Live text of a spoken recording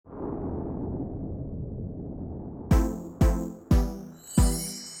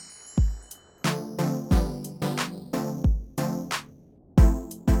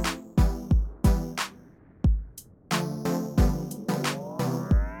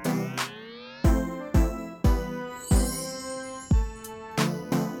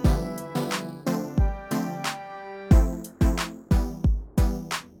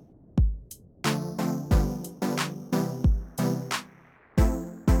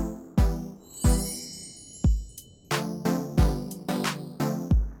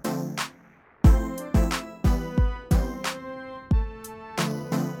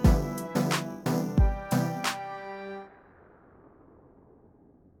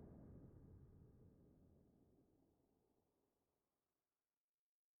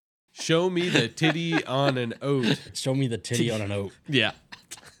Show me the titty on an oat. Show me the titty on an oat. Yeah.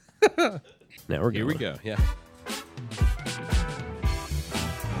 Now we're Here going. we go. Yeah.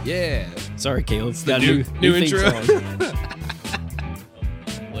 Yeah. Sorry, Caleb. the new theme intro. song.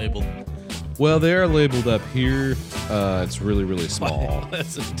 Label. Well, they are labeled up here. It's really, really small.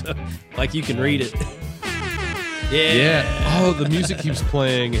 Like you can read it. Yeah. Oh, the music keeps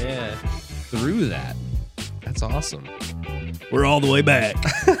playing Yeah. through that. That's awesome. We're all the way back.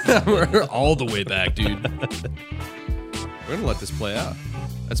 We're all the way back, dude. We're gonna let this play out.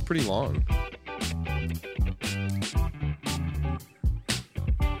 That's pretty long.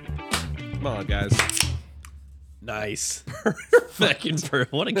 Come on, guys. Nice. Fucking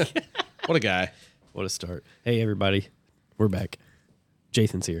what a What a guy. what a start. Hey everybody, we're back.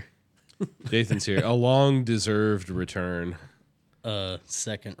 Jathan's here. Jathan's here. A long-deserved return.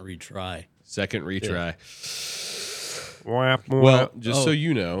 Second retry. Second retry. Well, Well, just so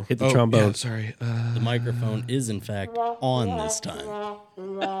you know. Hit the trombone. Yeah, sorry. The microphone is in fact on this time.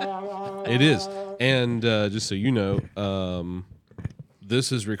 It is. And just so you know,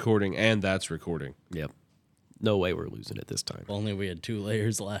 this is recording and that's recording. yep. No way we're losing it this time. If only we had 2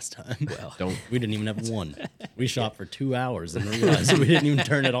 layers last time. Well, We didn't even have one. We shot for 2 hours and realized we didn't even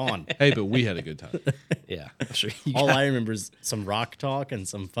turn it on. Hey, but we had a good time. yeah. I'm sure you All I remember is some rock talk and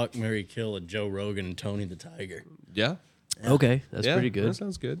some fuck, marry, kill of Joe Rogan and Tony the Tiger. Yeah? Okay, that's Yeah, pretty good. That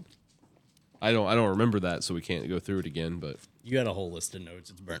sounds good. I don't remember that, so we can't go through it again, but You got a whole list of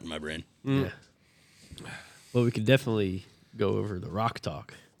notes. It's burnt in my brain. Yeah. Well, we could definitely go over the rock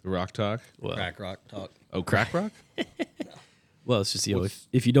talk. the rock talk. Well, Crack rock talk. Oh, crack rock? well, it's just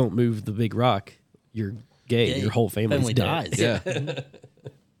if you don't move the big rock, you're gay. Your whole family's dead. dies. Yeah.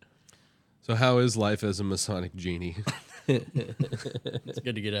 So how is life as a Masonic genie? It's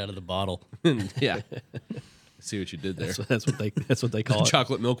good to get out of the bottle. Yeah. See what you did there. That's what they call it.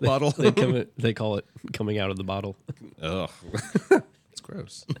 Chocolate milk bottle. They call it coming out of the bottle. Ugh. It's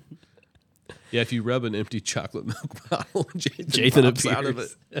gross. Yeah, if you rub an empty chocolate milk bottle, Jathan pops out of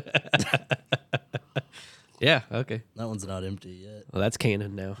it. Yeah. Okay. That one's not empty yet. Well, that's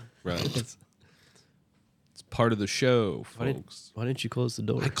canon now. Right. It's part of the show, folks. Why didn't you close the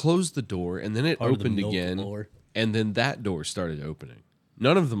door? I closed the door, and then it Part of the opened milk again, lore. and then that door started opening.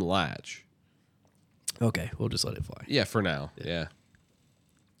 None of them latch. Okay, we'll just let it fly. Yeah, for now. Yeah.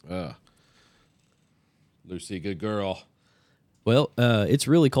 Lucy, good girl. Well, it's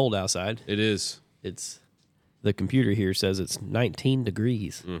really cold outside. It is. It's the computer here says it's 19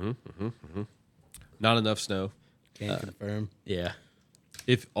 degrees. Not enough snow. Can't confirm. Yeah,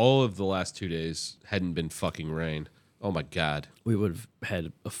 If all of the last 2 days hadn't been fucking rain, oh my God. we would have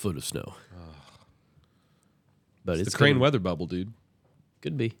had a foot of snow. But It's it's the Crane gonna- weather bubble, dude.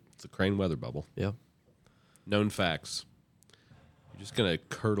 Could be. It's the Crane weather bubble. Yeah. Known facts. You're just going to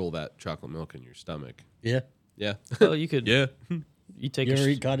curdle that chocolate milk in your stomach. Yeah. Yeah. Well, you could. Yeah. You take. You a ever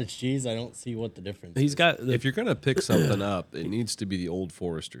sh- eat cottage cheese? I don't see what the difference He's is. got. The, If you're going to pick something up, it needs to be the Old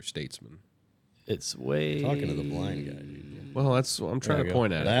Forester Statesman. it's way. Talking to the blind guy, dude. Well, that's what I'm trying There to you go.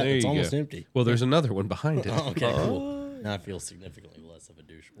 point at. That- There it's you almost go. empty. Well, there's another one behind it. Oh, okay, cool. Now I feel significantly less of a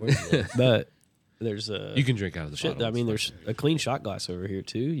douche. Where's the But there's a. You can drink out of the Shit, bottle. I mean, It's there's a clean shot glass over here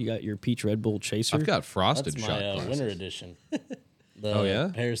too. You got your peach Red Bull Chaser. fine. I've got frosted That's shot my glasses. winter edition. The Oh, yeah?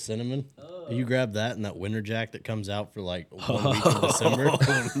 pear cinnamon. You grab that and that winter jack that comes out for like 1 week in December.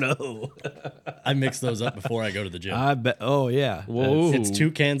 Oh no! I mix those up before I go to the gym. I bet. Oh yeah. Whoa. It's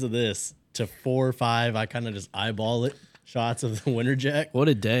 2 cans of this to 4 or 5. I kind of just eyeball it. Shots of the winter jack What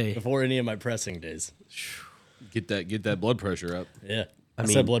a day. before any of my pressing days. Get that blood pressure up. Yeah. I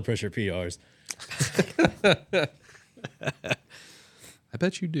mean- said blood pressure PRs. I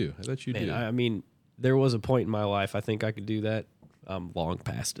bet you do. I bet you Man, do. I mean, there was a point in my life I think I could do that. I'm long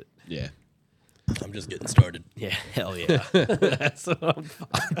past it. Yeah. I'm just getting started. Yeah, hell yeah. That's what I'm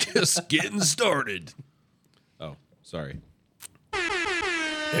Just getting started. Oh, sorry.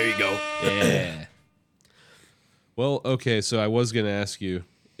 There you go. Yeah. Well, okay, so I was going to ask you,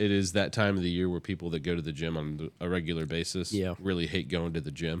 it is that time of the year where people that go to the gym on a regular basis Yeah. really hate going to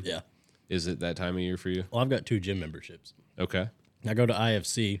the gym. Yeah. Is it that time of year for you? Well, I've got 2 gym memberships. Okay. I go to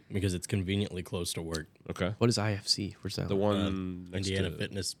IFC because it's conveniently close to work. Okay. What is IFC? Where's that? The one next Indiana to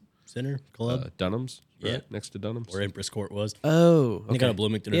Fitness Center Club, Dunham's? Yeah. Right? Next to Dunham's? where Empress Court was. Oh, They got a okay.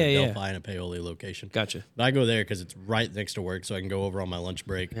 Bloomington Yeah, and a yeah. Delphi and a Paoli location. Gotcha. But I go there because it's right next to work, so I can go over on my lunch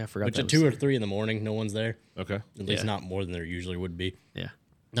break. Yeah, I forgot Which that at was 2 or there. 3 in the morning, no one's there. Okay. At least Yeah. not more than there usually would be. Yeah.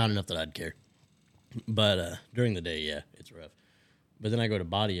 Not enough that I'd care. But during the day, yeah, it's rough. But then I go to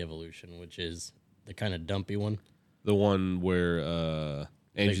Body Evolution, which is the kind of dumpy one. The one where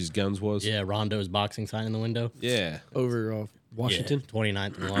Angie's Guns was? Yeah, Rondo's boxing sign in the window. Yeah. Over off Washington. Yeah,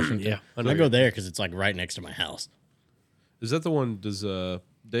 29th and Washington. Yeah, I I, know go there because it's like right next to my house. Is that the one? Does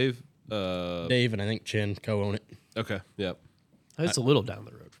Dave? Dave and I think Chin co-own it. Okay. Yep. It's a little down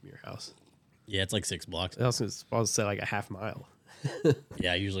the road from your house. Yeah, it's like 6 blocks. I was supposed to say like a half mile.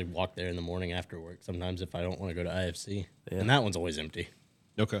 Yeah, I usually walk there in the morning after work. Sometimes if I don't want to go to IFC, Yeah. and that one's always empty.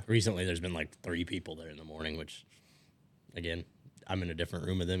 Okay. Recently, there's been like 3 people there in the morning, which, again, I'm in a different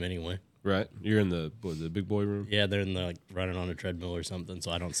room with them anyway. Right. You're in the big boy room. Yeah, they're in the like running on a treadmill or something,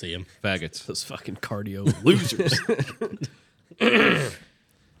 so I don't see them. Faggots. Those fucking cardio losers.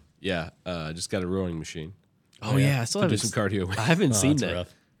 Yeah. Just got a rowing machine. Oh yeah, I still To do haven't. some cardio. I haven't seen that's that.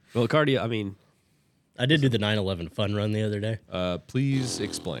 rough. Well, cardio. I mean, I did do the 9/11 fun run the other day. Please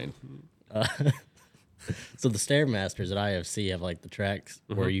explain. So the Stairmasters at IFC have like the tracks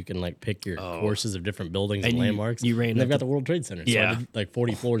where you can like pick your courses of different buildings and And you- landmarks. you ran and they've up got the World Trade Center. So Yeah. I did like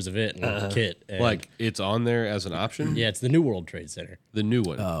 40 floors of it and a kit. And Like it's on there as an option. yeah, it's the new World Trade Center. The new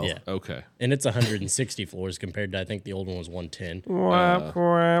one. Oh. Yeah. Okay. And it's 160 floors compared to I think the old one was 110. Oh,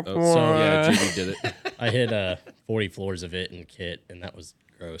 so yeah, JD did it. I hit 40 floors of it and kit, and that was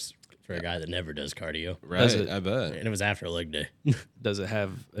gross for a guy that never does cardio. Right. it? I bet. And it was after leg day. does it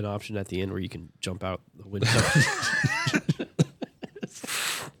have an option at the end where you can jump out the window?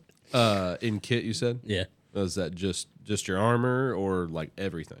 In kit, you said. Yeah. Was that just your armor or like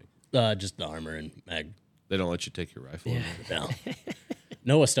everything? Just the armor and mag. They don't let you take your rifle. Yeah. No.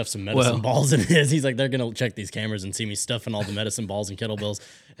 Noah stuffed some medicine Well- balls in his. He's like, they're going to check these cameras and see me stuffing all the medicine balls and kettlebells.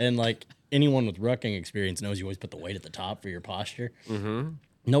 And like anyone with rucking experience knows you always put the weight at the top for your posture. Mm-hmm.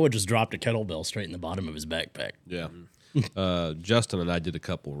 Noah just dropped a kettlebell straight in the bottom of his backpack. Yeah. Justin and I did a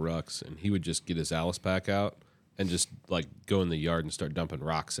couple rucks, and he would just get his Alice pack out and just like go in the yard and start dumping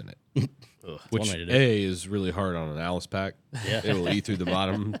rocks in it. Which way to do A is really hard on an Alice pack. Yeah. It'll eat through the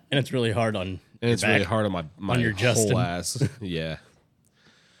bottom, And it's really hard on and it's your really back. hard on my your Justin. whole ass. Yeah.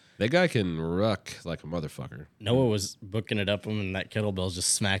 That guy can ruck like a motherfucker. Noah was booking it up him, and that kettlebell's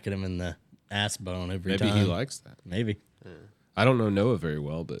just smacking him in the ass bone every Maybe time. he likes that. Maybe. I don't know Noah very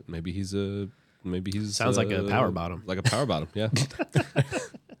well, but maybe he's Sounds like a power bottom. Like a power bottom, yeah.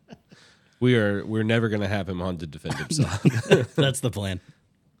 We're never gonna have him on to defend himself. That's the plan.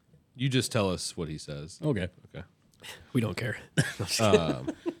 You just tell us what he says. Okay. Okay. We don't care.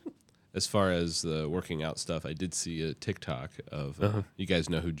 As far as the working out stuff, I did see a TikTok of you guys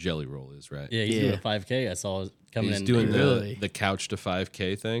know who Jelly Roll is, right? Yeah, he's Yeah. doing a 5K. I saw coming He's in. doing Really? the couch to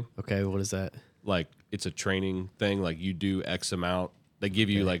 5K thing. Okay, what is that? Like it's a training thing. Like you do X amount. They give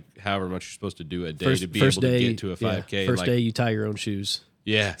you like however much you're supposed to do a day to be able to get to a 5K. First like, day you tie your own shoes.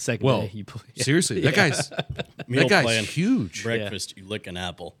 yeah. Second well, day you play. seriously, that guy's Meal plan. huge. Breakfast, you lick an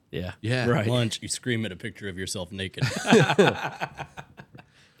apple. Yeah. Yeah. Right. Lunch, you scream at a picture of yourself naked.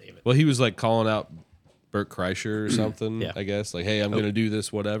 Well, he was like calling out Bert Kreischer or something, Yeah. I guess. Like, hey, I'm going to do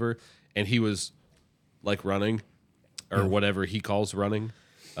this, whatever. And he was like running or whatever he calls running.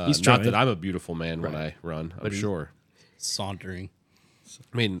 He's not trying. that I'm a beautiful man when Right. I run, I'm sure. Sauntering.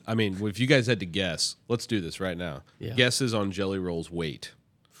 I mean, if you guys had to guess, let's do this right now. Yeah. Guesses on Jelly Roll's weight.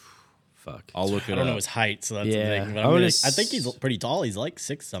 Fuck. I'll look it I don't know up. his height, so that's the Yeah. thing. But I I'm would gonna- s- I think he's pretty tall. He's like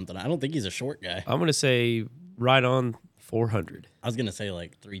 6 something. I don't think he's a short guy. I'm gonna say right on 400. I was gonna say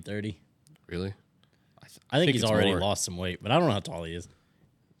like 330. Really? I think he's it's already more. lost some weight, but I don't know how tall he is.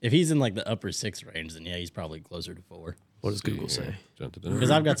 If he's in like the upper 6 range, then yeah, he's probably closer to 4. What does Google say?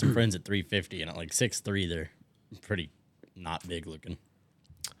 Because I've got some friends at 350, and at like 6'3", they're pretty not big looking.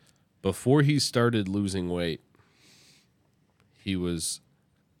 Before he started losing weight, he was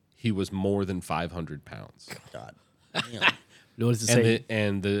more than 500 pounds. God. Damn. What does it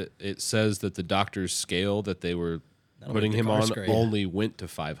And say? it says that the doctor's scale that they were That'll putting make the him car on scrape. only went to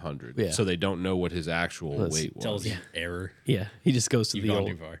 500. Yeah. So they don't know what his actual weight was. Tells you error. Yeah, he just goes to You've the gone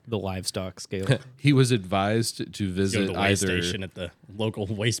old, too far. the livestock scale. He was advised to Go to visit the weigh either station at the local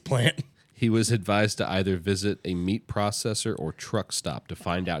waste plant. he was advised to either visit a meat processor or truck stop to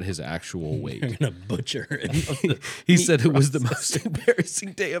find out his actual They're weight. gonna butcher it. He said it was the most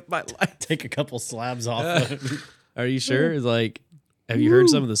embarrassing day of my life. Take a couple slabs off. Of it. Are you sure? It's like, have you heard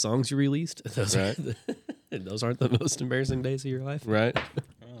some of the songs you released? Those, Right. those aren't the most embarrassing days of your life. Right?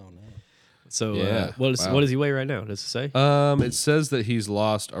 Oh no. So, Yeah. what Wow. does he weigh right now? Does it say? It says that he's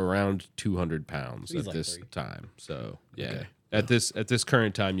lost around 200 pounds He's at like this 3. time. So yeah, Okay. at this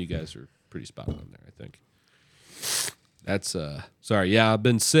current time, you guys are pretty spot on there. I think. That's sorry. Yeah, I've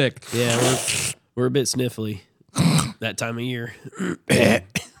been sick. Yeah, we're a bit sniffly that time of year.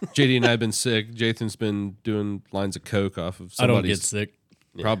 JD and I've been sick. Jathan's been doing lines of coke off of I don't somebody's, get sick.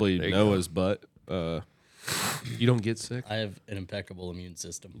 probably there you Noah's butt. You don't get sick? I have an impeccable immune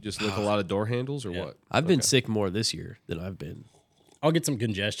system. You just lick a lot of door handles or what? I've been sick more this year than I've been. I'll get some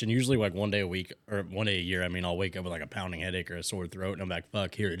congestion, usually like one day a week or one day a year. I mean, I'll wake up with like a pounding headache or a sore throat, and I'm like,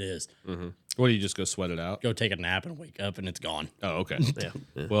 fuck, here it is. What, do you just go sweat it out? Go take a nap and wake up, and it's gone. Oh, okay.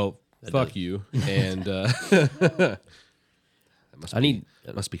 Yeah. Well, fuck you. And that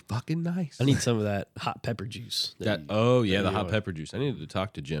must be fucking nice. I need some of that hot pepper juice. The hot pepper juice. I needed to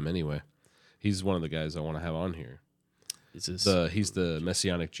talk to Jim anyway. He's one of the guys I want to have on here. Is this He's the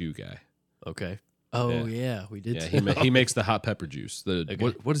Messianic Jew guy. okay? Oh yeah, we did. Yeah, he makes the hot pepper juice. Okay.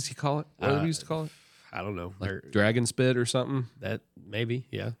 What does he call it? What do we used to call it? I don't know. Dragon spit or something? That maybe,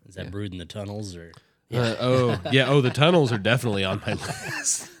 yeah. Is that brewed in the tunnels or? The tunnels are definitely on my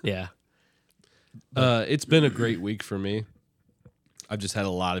list. Yeah. It's been a great week for me. I've just had a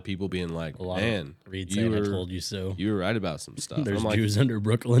lot of people being like, "Man, Reed saying I told you so." You were right about some stuff." There's I'm like, Jews under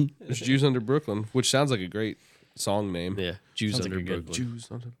Brooklyn. There's Jews under Brooklyn, which sounds like a great song name. Yeah. Jews Sounds under like a good Brooklyn. Jews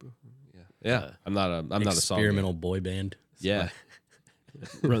under Brooklyn. Yeah. I'm not a song. Experimental boy band. Yeah.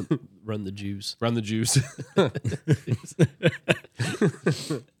 Run the Jews. Run the Jews.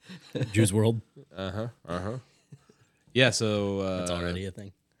 Jews World. Yeah, so That's already a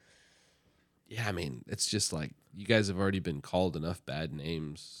thing. yeah, I mean, it's just like you guys have already been called enough bad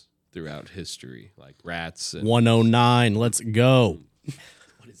names throughout history, like rats and 109. Let's go.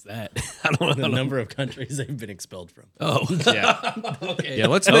 What is that? The number of countries they've been expelled from. Oh. yeah. Okay. Yeah,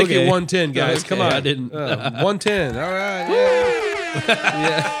 let's make it 110, guys. Okay, Come on. I didn't 110. All right. Yeah.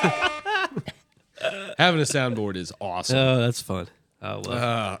 Having a soundboard is awesome. Oh, that's fun. I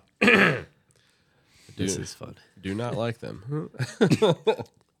love this is fun. Do not like them.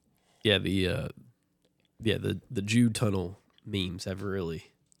 Yeah, the Jew tunnel memes have really.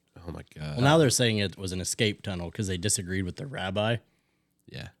 Oh my god. Well, now they're saying it was an escape tunnel because they disagreed with the rabbi.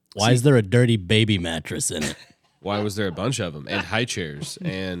 Yeah. Why is there a dirty baby mattress in it? Why was there a bunch of them and high chairs?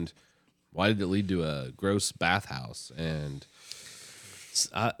 And why did it lead to a gross bathhouse? And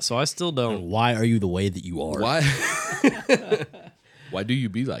So I still don't. Why are you the way that you are? why? Why do you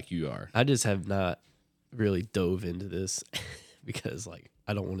be like you are? I just have not really dove into this because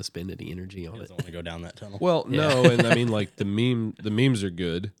I don't want to spend any energy on He it. doesn't want to go down that tunnel. Well, no, and I mean like the memes are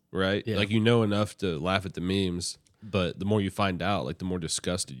good, right? Yeah. Like you know enough to laugh at the memes, but the more you find out, like the more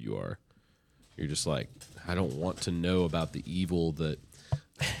disgusted you are. You're just like, I don't want to know about the evil that.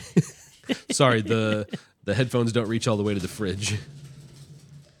 Sorry, the headphones don't reach all the way to the fridge.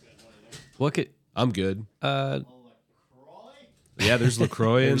 What could I'm good. Yeah, there's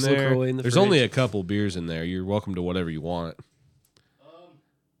LaCroix in There's there. LaCroix in the There's fridge. only a couple beers in there. You're welcome to whatever you want.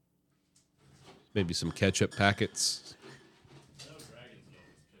 Maybe some ketchup packets.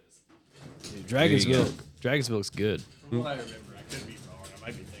 Dragon's There you milk? Dragon's milk's good. From what I remember, I could be wrong. I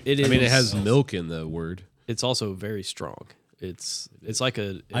might be thinking. It is. I mean, it has milk in the word. It's also very strong. It's like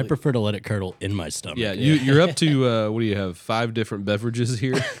a. I prefer to let it curdle in my stomach. Yeah, you're up to what do you have? 5 different beverages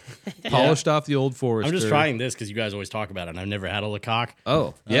here, polished off the old Forester. I'm just trying this because you guys always talk about it, and I've never had a Lecoq.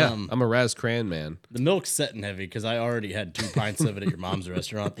 Oh yeah, I'm a Raz Cran man. The milk's setting heavy because I already had 2 pints of it at your mom's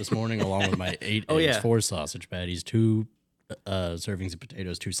restaurant this morning, along with my 8 eggs, yeah. 4 sausage patties, 2 servings of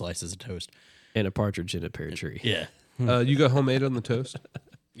potatoes, 2 slices of toast. and a partridge in a pear tree. Yeah, You got homemade on the toast?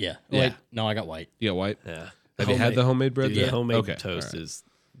 yeah. Yeah. Wait, no, I got white. You got white? Yeah. Have you had the homemade bread? Dude, yet? the homemade Okay, toast all right. is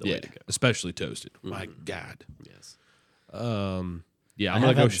the Yeah, way to go. especially toasted. My God. Yes. Yeah, I I'm have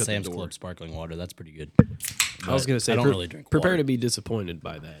gonna go had the shut Sam's the door. Club sparkling water. That's pretty good. I was going to say, I don't really drink prepare water. to be disappointed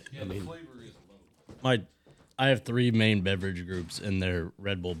by that. I mean, I have 3 main beverage groups, and they're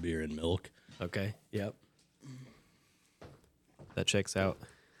Red Bull, beer, and milk. okay. Yep. That checks out.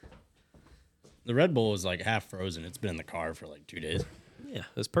 The Red Bull is like half frozen. It's been in the car for like 2 days. Yeah,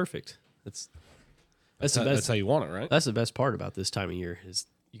 that's perfect. That's That's the best. how you want it, right? That's the best part about this time of year is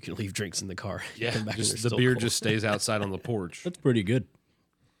you can leave drinks in the car. Yeah, Come back and just they're the still beer cold. just stays outside on the porch. I That's pretty good.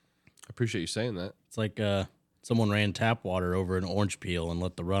 appreciate you saying that. It's like someone ran tap water over an orange peel and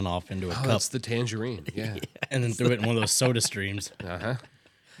let the runoff into a Oh, cup, that's the tangerine. Yeah. and then threw it in one of those soda streams. Uh-huh.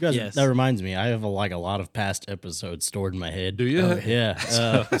 You guys, Yes. that reminds me. I have a lot of past episodes stored in my head. Do you? Yeah.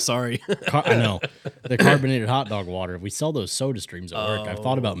 Sorry. I know. The carbonated hot dog water. We sell those soda streams at work. I've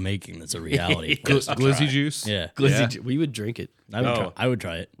thought about making this a reality. Glizzy juice? Yeah. Glizzy, we would drink it. I would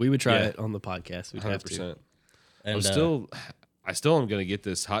try it. We would try Yeah. it on the podcast. We'd have to. 100%. And I still am going to get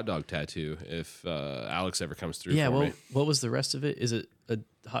this hot dog tattoo if Alex ever comes through Yeah, for well, me. what was the rest of it? Is it a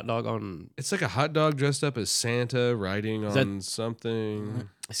hot dog on... It's like a hot dog dressed up as Santa riding that- on something.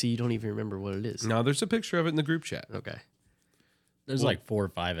 See, you don't even remember what it is. No, there's a picture of it in the group chat. Okay. There's like 4 or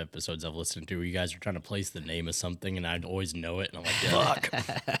 5 episodes I've listened to where you guys are trying to place the name of something, and I'd always know it, and I'm like,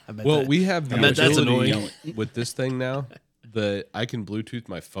 fuck. Well, we have the bet that's ability annoying. with this thing now that I can Bluetooth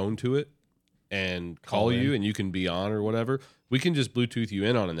my phone to it and call you, and you can be on or whatever. We can just Bluetooth you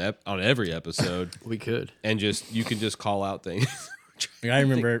in on on every episode, We could. and you can just call out things. Like, I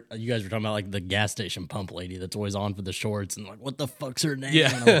remember you guys were talking about like the gas station pump lady that's always on for the shorts, and like, what the fuck's her name?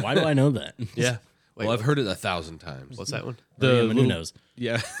 Yeah. And I'm like, why do I know that? Yeah. Wait, Well, I've heard it 1,000 times. What's that one? Maria little- Menounos.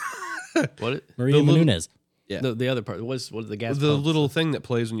 Yeah. What? Maria Menounos. Yeah. The other part. What is the gas? The pumps? little thing that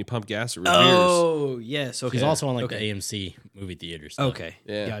plays when you pump gas at Revere's. Oh, yes. Okay. She's also on like okay. the AMC movie theater stuff. Okay.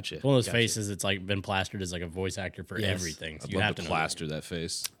 Yeah. Gotcha. It's one of those Gotcha. faces that's like been plastered as like a voice actor for Yes. everything. So I'd you love have to to know. plaster that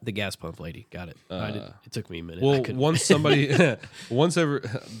face. The gas pump lady. Got it. It took me a minute. I Well, couldn't- once the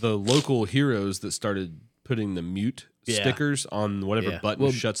local heroes that started putting the mute Yeah. stickers on whatever Yeah. button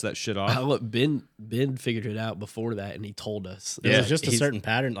Well, shuts that shit off. Look, Ben figured it out before that, and he told us. It was just a He's- certain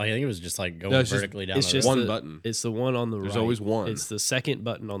pattern. Like, I think it was just like going No, it's just- vertically down It's the just one the- button. It's the one on the right. There's always one. It's the second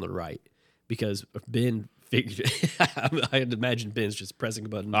button on the right because Ben figured. I had to imagine Ben's just pressing a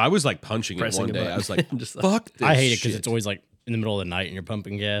button. I was like punching it Pressing one a day. button. I was like, Just like- fuck this I hate it because shit. it's always like in the middle of the night and you're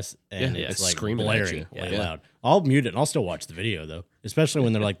pumping gas and Yeah, it's it's like screaming at blaring you. way Yeah. loud. I'll mute it and I'll still watch the video though, especially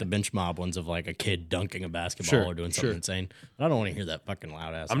when they're like the bench mob ones of like a kid dunking a basketball Sure, or doing something sure. insane. But I don't want to hear that fucking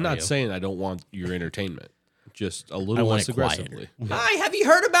loud ass. I'm not audio. saying I don't want your entertainment. Just a little I want less it quieter. aggressively. Hi, have you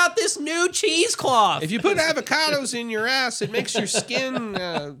heard about this new cheesecloth? If you put avocados in your ass, it makes your skin,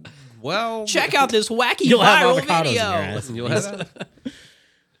 well... Check out this wacky You'll have viral avocados in video. your ass. You'll have that.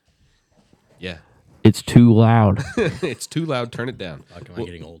 Yeah. It's too loud. It's too loud. Turn it down. Fuck, am I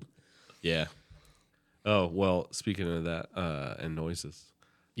getting old? Yeah. Oh, well, speaking of that, and noises.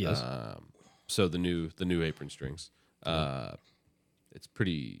 Yes. So the new apron strings. It's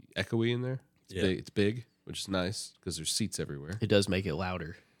pretty echoey in there. Yeah. It's big, which is nice because there's seats everywhere. It does make it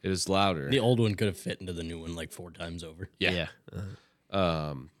louder. It is louder. The old one could have fit into the new one like 4 times over. Yeah.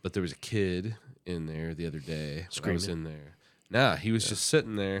 But there was a kid in there the other day. When I was in there. Nah, he was just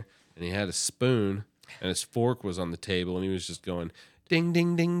sitting there and he had a spoon and his fork was on the table and he was just going ding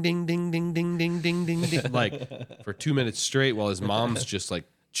ding ding ding ding ding ding ding ding ding ding like for 2 minutes straight while his mom's just like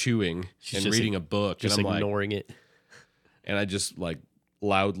chewing and just reading a book. Just and I'm like, ignoring it. and I just like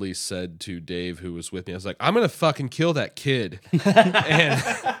loudly said to Dave, who was with me, I was like, I'm gonna fucking kill that kid. And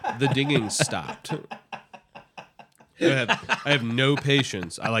the dinging stopped. I have no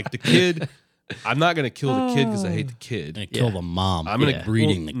patience. I like the kid. I'm not gonna kill the kid because I hate the kid. I'm gonna kill the mom. I'm gonna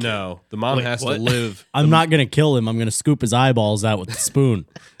breeding the kid. No, the mom Wait, has what? to live. I'm not gonna kill him. I'm gonna scoop his eyeballs out with the spoon.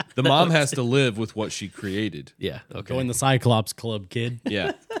 The mom has to live with what she created. Yeah. Okay. Join the Cyclops Club, kid.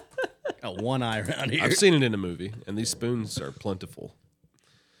 Yeah, Got one eye around here. I've seen it in a movie, and these spoons are plentiful.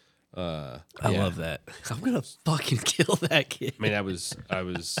 I yeah. love that. I'm gonna fucking kill that kid. I mean, I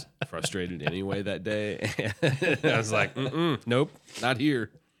was frustrated anyway that day. I was like, nope, not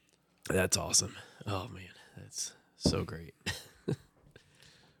here. That's awesome. Oh man, that's so great.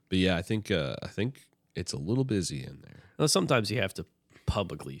 But yeah, I think it's a little busy in there. Well, sometimes you have to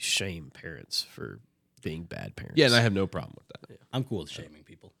publicly shame parents for being bad parents. Yeah, and I have no problem with that. I'm cool with shaming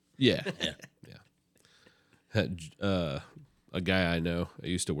people. Yeah, Yeah. yeah. A guy I know I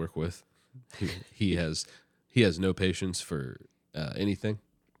used to work with, he has no patience for anything,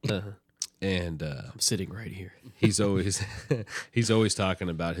 and I'm sitting right here. he's always talking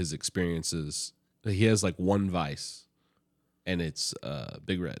about his experiences. He has like one vice, and it's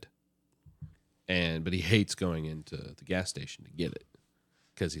Big Red, but he hates going into the gas station to get it.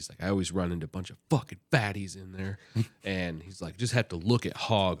 Because he's like, I always run into a bunch of fucking fatties in there. And he's like, just have to look at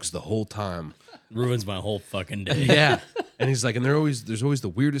hogs the whole time. Ruins my whole fucking day. Yeah. And he's like, and there's always the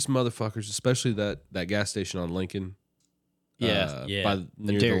weirdest motherfuckers, especially that gas station on Lincoln. Yeah. Yeah.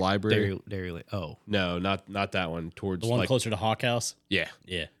 Near the library. Dairy. Oh, No, not that one. Towards The one like, closer to Hawk House. yeah.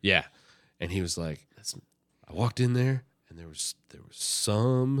 Yeah. Yeah. And he was like, I walked in there and there was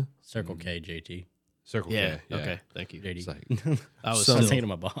some Circle K, JT. Circle yeah. K. Yeah. Okay. Thank you. JD. It's like, I was I was still, thinking of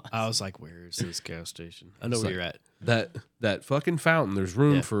my boss. I was like, where is this gas station? I know It's where like- you're at. that fucking fountain, there's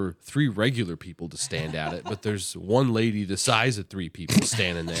room Yeah. for 3 regular people to stand at it, but there's one lady the size of 3 people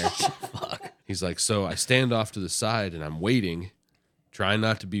standing there. Fuck. He's like, so I stand off to the side and I'm waiting, trying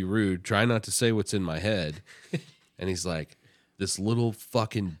not to be rude, trying not to say what's in my head. And he's like, this little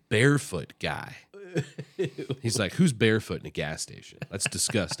fucking barefoot guy. He's like, who's barefoot in a gas station? That's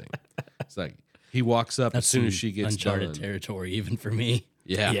disgusting. It's like, he walks up That's as soon as some she gets uncharted done. territory, even for me.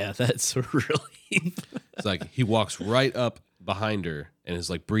 Yeah. Yeah, that's really. It's like he walks right up behind her and is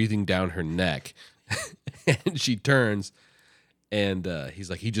like breathing down her neck. And she turns and he's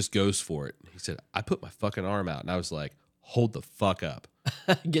like, he just goes for it. He said, I put my fucking arm out. And I was like, hold the fuck up.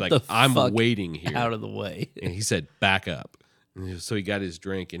 Get Like, the I'm fuck waiting here. out of the way. And he said, back up. So he got his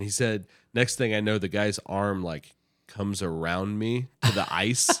drink, and he said, next thing I know, the guy's arm like comes around me to the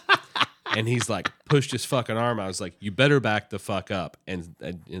ice, and he's like pushed his fucking arm. I was like, you better back the fuck up. And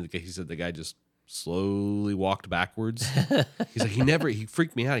he said the guy just slowly walked backwards. He's like, he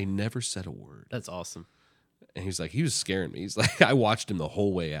freaked me out. He never said a word. That's awesome. And he's like, he was scaring me. He's like, I watched him the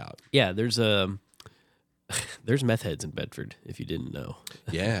whole way out. Yeah, there's meth heads in Bedford, if you didn't know.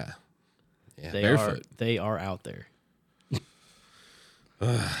 Yeah. Yeah. They Barefoot. they are out there.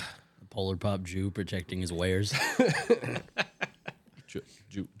 Polar Pop Jew protecting his wares.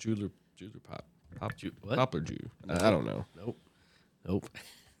 Jeweler pop. What? Poplar Jew. I don't know. Nope.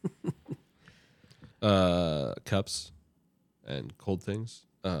 Cups and cold things.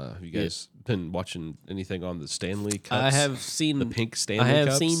 Have you guys been watching anything on the Stanley cups? I have seen the pink Stanley I have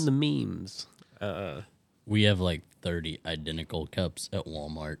cups. seen the memes. We have like 30 identical cups at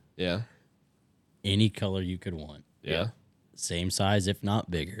Walmart. Yeah. Any color you could want. Yeah. Same size, if not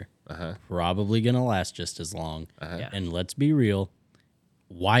bigger. Uh-huh. Probably going to last just as long. Yeah. And let's be real.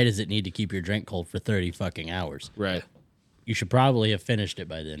 Why does it need to keep your drink cold for 30 fucking hours? Right. You should probably have finished it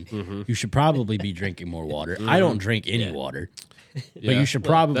by then. Mm-hmm. You should probably be drinking more water. I don't drink any water. But Yeah. you should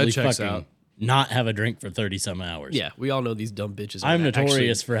probably that checks fucking out. not have a drink for 30 some hours. Yeah, we all know these dumb bitches. I'm are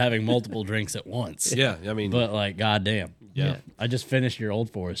notorious for having multiple drinks at once. Yeah. I mean, But like, goddamn. yeah. I just finished your Old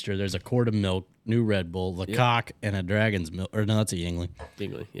Forester. There's a quart of milk, new Red Bull, Lecoq, and a Dragon's milk. Or no, that's a Yingling.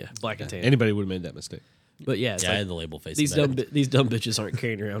 Dingley, yeah, black and tan. Anybody would have made that mistake. But yeah, it's Yeah, I like, had the label face. these dumb bitches aren't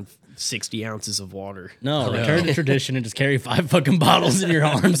carrying around 60 ounces of water. No, return to tradition and just carry 5 fucking bottles in your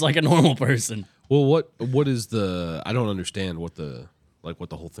arms like a normal person. Well, what is the? I don't understand what the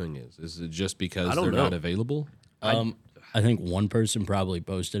whole thing is. Is it just because don't they're know. not available? I think one person probably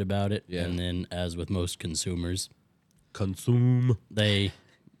posted about it, Yeah. and then, as with most consumers, Consume. they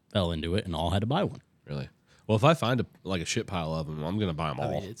fell into it and all had to buy one. Really? Well, if I find a shit pile of them, I'm gonna buy them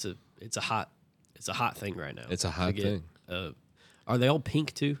all. I mean, it's a hot thing right now. It's a hot to thing. Are they all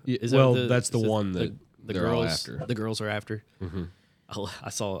pink too? Yeah, Is well, that that's the is it one that the they're all girls after. The girls are after. Mm-hmm.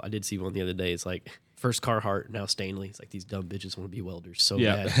 I did see one the other day. It's like first Carhartt, now Stanley. It's like these dumb bitches want to be welders so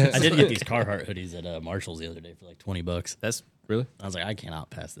Yeah. bad. I did get these Carhartt hoodies at Marshall's the other day for like $20. That's Really? I was like, I cannot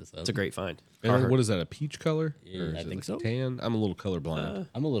pass this up. a great find. And Carhartt. what is that? A peach color? Yeah, Or is I it think like so. Tan. I'm a little colorblind.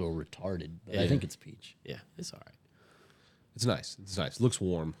 I'm a little retarded, but I think it's peach. Yeah, it's all right. It's nice. It's nice. It looks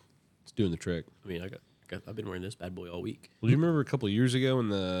warm. It's doing the trick. I mean, I've been wearing this bad boy all week. Well, do you remember a couple of years ago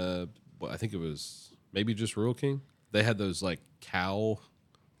in I think it was maybe just Rural King? They had those like cow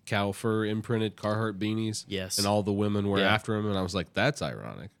fur imprinted Carhartt beanies. Yes. And all the women were Yeah. after them, and I was like, that's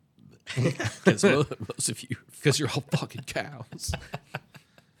ironic Because most of you, because you're all fucking cows.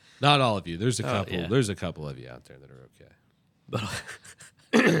 Not all of you. There's a couple. yeah. There's a couple of you out there that are okay.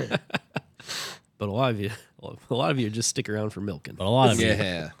 but a lot of you just stick around for milking. But a lot of you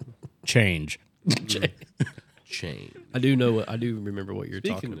Yeah. change. Chain. I do remember what you're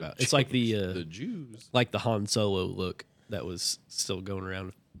Speaking talking of about. It's like the the Jews. like the Han Solo look that was still going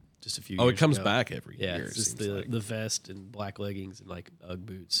around just a few. Oh, years it comes ago. back every Yeah, year. it's it just seems the like. the vest and black leggings and like UGG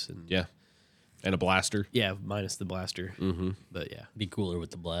boots and Yeah. And a blaster. yeah, minus the blaster. Mm-hmm. But yeah, Be cooler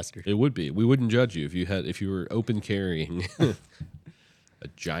with the blaster. It would be. We wouldn't judge you if you were open carrying a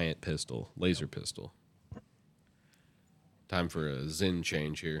giant pistol, laser pistol. Time for a Zen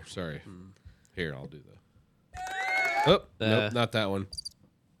change here. Sorry. Here, I'll do the. Oh, nope, not that one.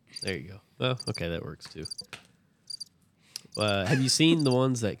 there you go. Oh, okay, that works too. Have you seen the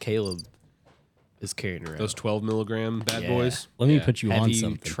ones that Caleb is carrying around? Those 12 milligram bad Yeah. boys. Let me Yeah. put you Have on you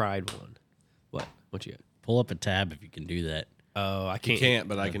something. tried one? What you got? Pull up a tab if you can do that. Oh, I can't. Can't,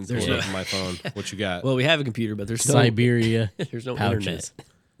 but I can pull There's it no- up on my phone. What you got? Well, we have a computer, but there's no Siberia There's no pouches.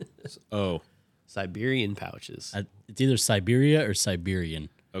 internet. Oh, Siberian pouches. It's either Siberia or Siberian.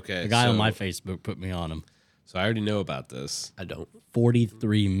 okay. The guy so, on my Facebook put me on him. So I already know about this. I don't.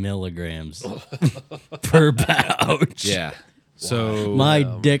 43 milligrams per pouch. Yeah. So My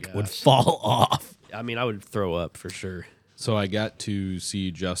dick would fall off. I mean, I would throw up for sure. So I got to see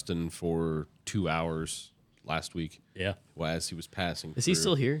Justin for 2 hours last week. Yeah. As he was passing. Is he through.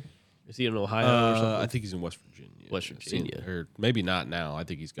 still here? Is he in Ohio or something? I think he's in West Virginia. West Virginia. Or maybe not now. I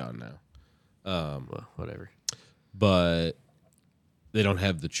think he's gone now. Well, whatever. But they don't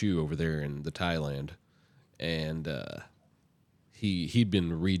have the chew over there in the Thailand. And he'd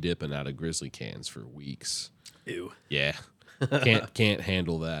been re-dipping out of grizzly cans for weeks. Ew. Yeah. Can't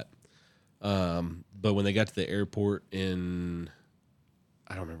handle that. But when they got to the airport in,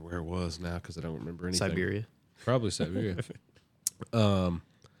 I don't remember where it was now because I don't remember anything. Siberia. Probably Siberia.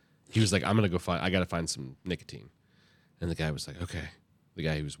 He was like, I got to find some nicotine. And the guy was like, okay. The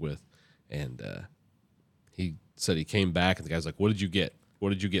guy he was with. And he said he came back, and the guy's like, what did you get? What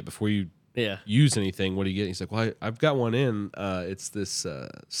did you get before you use anything? What do you get? He's like, well, I've got one in. It's this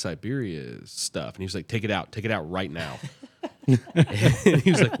Siberia stuff. And he was like, take it out. Take it out right now. And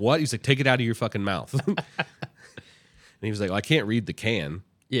he was like, what? He's like, take it out of your fucking mouth. And he was like, well, I can't read the can.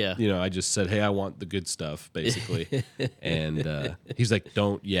 Yeah. You know, I just said, hey, I want the good stuff, basically. And he's like,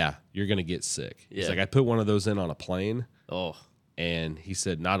 you're going to get sick. He's like, I put one of those in on a plane. Oh. And he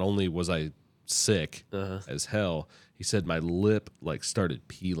said, not only was I sick as hell, he said my lip like started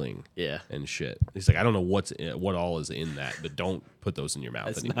peeling and shit. He's like, I don't know what all is in that, but don't put those in your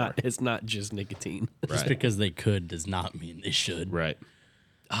mouth anymore. It's not just nicotine. Just because they could does not mean they should. Right.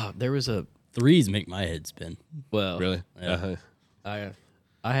 There was a... Threes make my head spin. Well... Really? Yeah.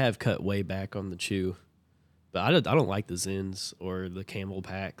 I have cut way back on the chew, but I don't like the Zins or the Camel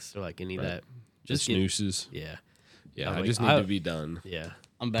packs or like any of that. Just snoozes. Yeah. Yeah, I just need to be done. Yeah.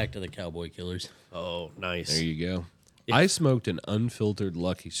 I'm back to the Cowboy Killers. Oh, nice. There you go. I smoked an unfiltered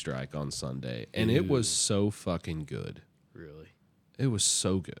Lucky Strike on Sunday, and it was so fucking good. Really? It was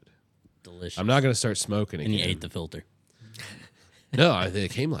so good. Delicious. I'm not going to start smoking again. And you ate the filter. No, they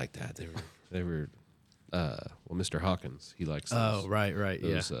came like that. They were well, Mr. Hawkins, he likes those. Oh, right,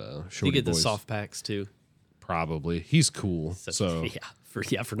 Those, Do you get the boys. soft packs too? Probably. He's cool. So for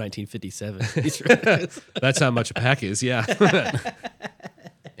 1957. that's how much a pack is, yeah.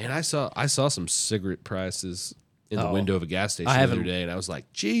 And I saw some cigarette prices in the window of a gas station the other day, and I was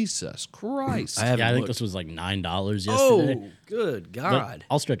like, Jesus Christ. I think this was like $9 yesterday. Oh, good But God.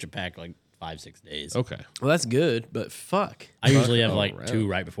 I'll stretch a pack like 5-6 days. Okay. Well, that's good, but fuck. I usually have like right. 2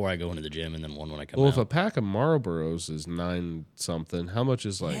 right before I go into the gym, and then 1 when I come Well, out. if a pack of Marlboros is 9 something, how much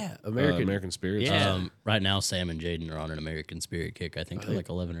is like American Spirits? Yeah. Right now, Sam and Jaden are on an American Spirit kick. I think they're like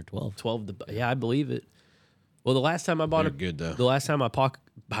 11 or 12. 12 yeah, I believe it. Well, the last time I bought They're good, though. The last time I bought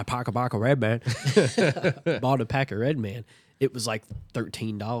a pack of Red Man, bought a pack of Red Man, it was like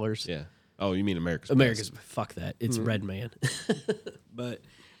 $13. Yeah. Oh, you mean America's America's fuck that. It's Red Man. but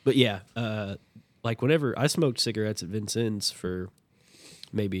yeah, like whenever I smoked cigarettes at Vincennes for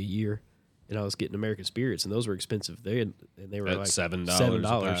maybe a year, and I was getting American Spirits, and those were expensive. They were At like $7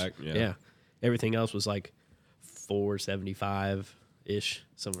 a pack, yeah. Yeah, everything else was like $4.75 ish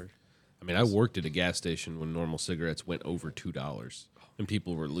somewhere. I mean, I worked at a gas station when normal cigarettes went over $2, and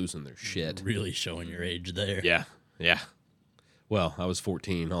people were losing their shit. Really showing your age there. Yeah, yeah. Well, I was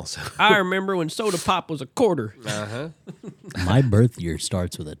 14 also. I remember when soda pop was a quarter. My birth year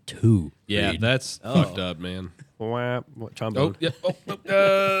starts with a 2. Yeah, Reed. that's fucked up, man. What Oh, trombone? yeah.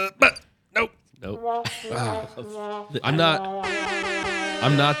 Nope. Nope. I'm not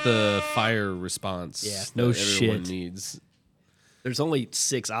the fire response. Yeah, that no everyone shit. needs. There's only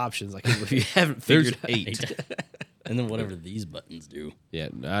 6 options. I can't believe you haven't There's figured out. 8. And then whatever these buttons do. Yeah.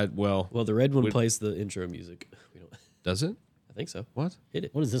 Well, the red one plays the intro music. We don't. Does it? I think so. What? Hit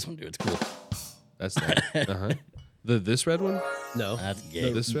it. What does this one do? It's cool. That's that. This red one? No. That's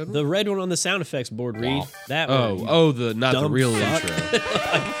gay. This red one? The red one on the sound effects board, Reed. That one. Oh, the not the dumb real fuck.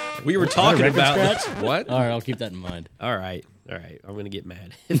 intro. We were talking record about scratch? What? All right, I'll keep that in mind. All right. I'm going to get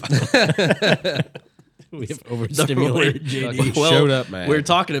mad. We have overstimulated JD. Showed up, man. We're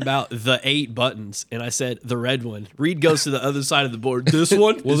talking about the 8 buttons, and I said the red one. Reed goes to the other side of the board. This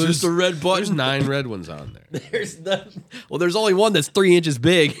one? Well, Is this there's the red There's button? 9 red ones on there. There's only one that's 3 inches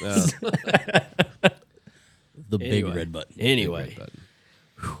big. The big Anyway. red button. Anyway,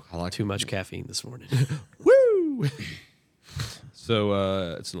 I like too much caffeine this morning. Woo!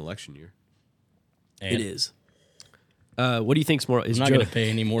 So it's an election year. And It is. What do you think's more? I'm not going to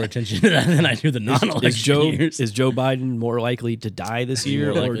pay any more attention to that than I do the non-election years. Is Joe Biden more likely to die this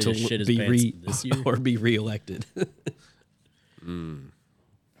year more or likely to shit his be pants this year? or be reelected? I don't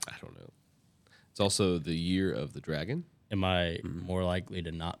know. It's also the year of the dragon. Am I more likely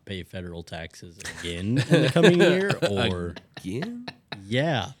to not pay federal taxes again in the coming year? Or Again?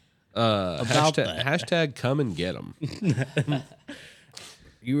 yeah, about that. Hashtag come and get them.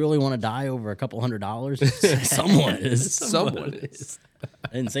 You really want to die over a couple $100? Someone is. Someone is. I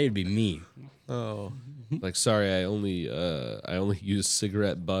didn't say it'd be me. Oh, like sorry, I only use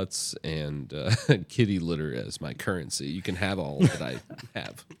cigarette butts and kitty litter as my currency. You can have all that I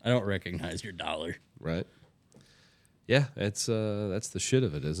have, I don't recognize your dollar. right? Yeah, it's that's the shit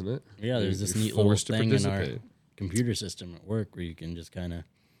of it, isn't it? Yeah, there's this You're neat little forced to thing in our participate. computer system at work where you can just kind of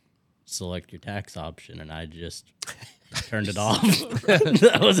select your tax option, and I just turned it off.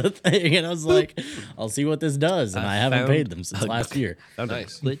 That was a thing, and I was like, I'll see what this does, and I haven't found paid them since last year. Found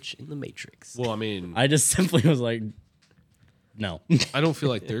Nice. a glitch in the matrix. Well, I mean, I just simply was like, no. I don't feel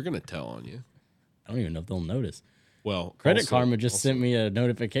like they're gonna tell on you. I don't even know if they'll notice. Well, Credit also- Karma just sent me a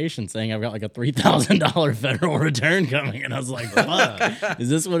notification saying I've got like a $3,000 federal return coming, and I was like, "Fuck! Is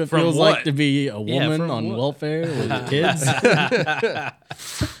this what it feels what? like to be a woman from on what? welfare with kids?"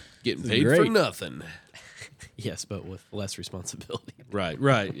 getting paid great. for nothing. Yes, but with less responsibility.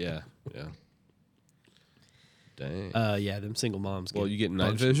 Right. Yeah. Dang. Yeah, them single moms. Well, get you get night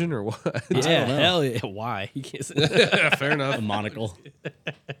punched. vision or what? Yeah, hell yeah. Why? You can't say Fair enough. A monocle.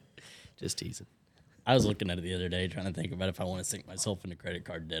 Just teasing. I was looking at it the other day, trying to think about if I want to sink myself into credit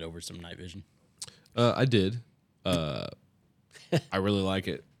card debt over some night vision. I did. I really like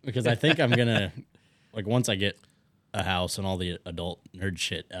it. Because I think I'm gonna, like, once I get a house and all the adult nerd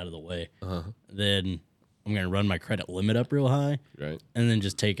shit out of the way, then I'm gonna run my credit limit up real high, Right. and then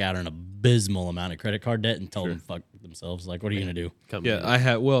just take out an abysmal amount of credit card debt and tell them fuck themselves. Like, what are you gonna do? Come Yeah, in. I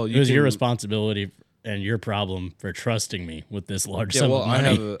have. Well, It was your responsibility and your problem for trusting me with this large Yeah, sum well, of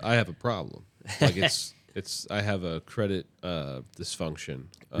money. I have a problem. Like it's I have a credit dysfunction.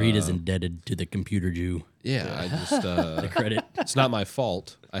 Reed is indebted to the computer Jew. Yeah, I just The credit. it's not my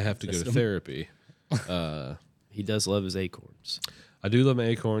fault. I have to go to System. therapy. He does love his acorns. I do love my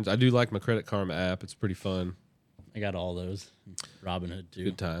acorns. I do like my Credit Karma app. It's pretty fun. I got all those. Robinhood too.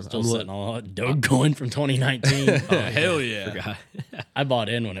 Good time. Still I'm sitting all Dogecoin from 2019. Hell yeah. Forgot. I bought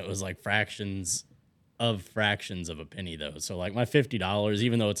in when it was like fractions of a penny though. So like my $50,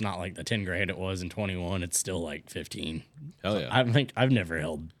 even though it's not like the 10 grand it was in 21, it's still like 15. Hell yeah. I think I've never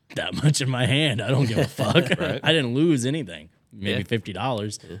held that much in my hand. I don't give a fuck. Right. I didn't lose anything. Maybe Yeah.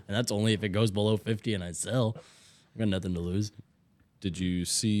 $50, and that's only if it goes below 50 and I sell. I got nothing to lose. Did you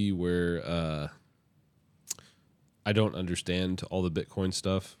see where I don't understand all the Bitcoin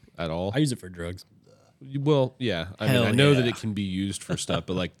stuff at all? I use it for drugs, Well, yeah. I mean, Hell I know that yeah. it can be used for stuff,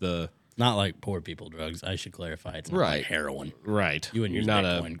 but like not like poor people drugs. I should clarify. It's not Right. like heroin. right. You and you're your not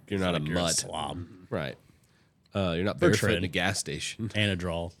Bitcoin. you're not like a you're mutt. slob. Right. You're not For barefoot in trend. a gas station.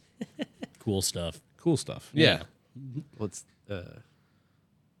 Anadrol. Cool stuff. Cool stuff. Yeah. What's this?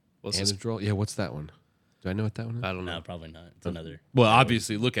 Anadrol. Yeah, what's that one? Do I know what that one is? I don't know. No, probably not. It's another. Well,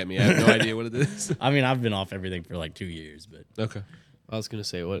 obviously, look at me. I have no idea what it is. I mean, I've been off everything for like 2 years, but Okay. I was gonna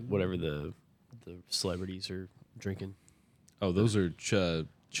say whatever the celebrities are drinking. Oh, those are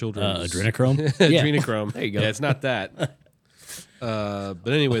children's adrenochrome. adrenochrome. There you go. Yeah, it's not that. But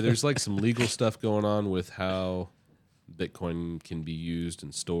anyway, there's like some legal stuff going on with how Bitcoin can be used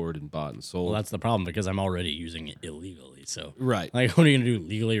and stored and bought and sold. Well, that's the problem because I'm already using it illegally. So, right. like, what are you gonna do?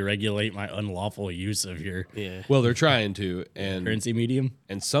 Legally regulate my unlawful use of your Yeah. Well, they're trying to, and currency medium?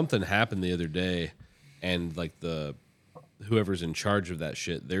 something happened the other day, and like whoever's in charge of that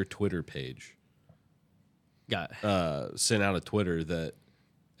shit, their Twitter page Got sent out a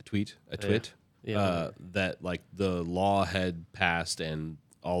tweet Yeah. that like the law had passed and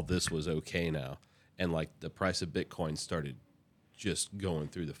all this was okay now, and like the price of Bitcoin started just going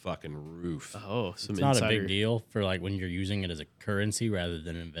through the fucking roof. some It's not a insider. big deal for like when you're using it as a currency rather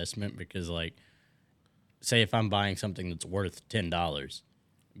than an investment because, like, say if I'm buying something that's worth $10,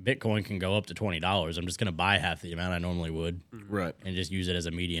 Bitcoin can go up to $20. I'm just gonna buy half the amount I normally would. Right. And just use it as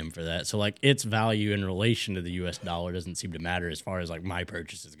a medium for that. So like its value in relation to the US dollar doesn't seem to matter as far as like my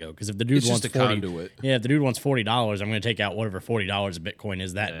purchases go. Because if the dude It's wants just a 40, conduit. yeah, if the dude wants $40, I'm gonna take out whatever $40 of Bitcoin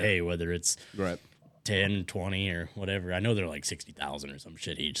is that day, whether it's Right. 10, 20, or whatever. I know they're like 60,000 or some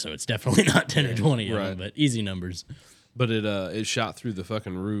shit each, so it's definitely not 10 or 20 of them, Right. but easy numbers. But it shot through the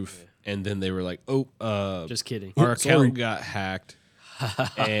fucking roof, and then they were like, "Oh, Just kidding. our Sorry. account got hacked,"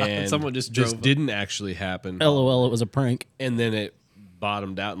 and Someone just this drove didn't actually happen. LOL, it was a prank. And then it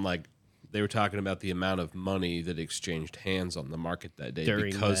bottomed out, and like they were talking about the amount of money that exchanged hands on the market that day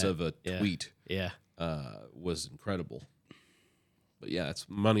During because that, of a yeah. tweet Yeah. was incredible. But yeah, it's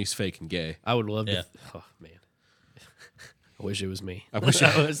money's fake and gay. I would love Yeah. to. Oh man. I wish it was me. I wish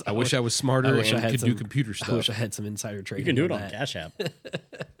I wish I was smarter I wish and I had could do some- computer I wish stuff. I had some insider trading. You can do it on that. Cash App.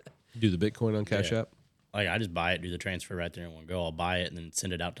 Do the Bitcoin on Cash Yeah. App. Like I just buy it, do the transfer right there in one go. I'll buy it and then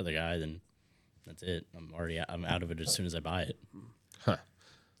send it out to the guy. Then that's it. I'm out of it as soon as I buy it. Huh.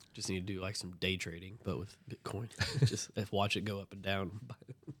 Just need to do like some day trading, but with Bitcoin. Just watch it go up and down.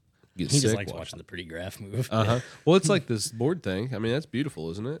 Get He just sick likes watching the pretty graph move. Well, it's like this board thing. I mean, that's beautiful,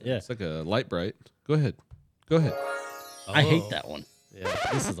 isn't it? Yeah. It's like a light bright. Go ahead. Go ahead. I hate that one. Yeah.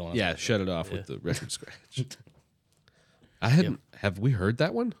 This is the one. Yeah, shut it off with the record scratch. I hadn't. Have we heard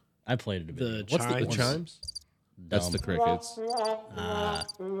that one? I played it a bit. The What's The chimes. chimes? That's the crickets.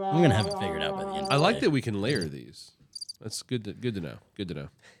 I'm gonna have it figured out by the end. I like that we can layer these. That's good. Good to know. Good to know.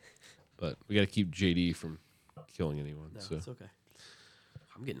 But we got to keep JD from killing anyone. No, so it's okay.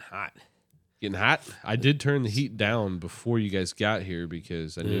 I'm getting hot. Getting hot? I did turn the heat down before you guys got here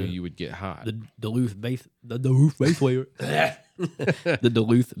because I knew you would get hot. The Duluth base layer. The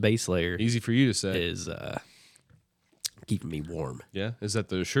Duluth base layer Easy for you to say. is keeping me warm. Yeah? Is that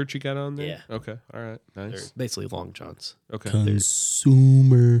the shirt you got on there? Yeah. Okay. All right. They're Nice. basically long johns. Okay.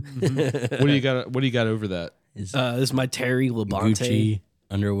 Consumer. What do you got over that? This is my Terry Labonte. Gucci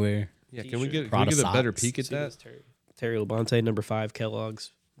underwear. Yeah, can we get Prada a better socks. peek at See that? this Terry Labonte, number 5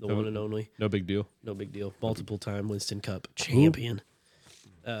 Kellogg's, the one and only. No big deal. No big deal. Multiple time Winston Cup champion.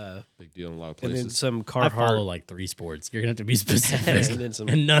 Big deal in a lot of And then places. some I follow Carhartt. like 3 sports. You're gonna have to be specific, And then some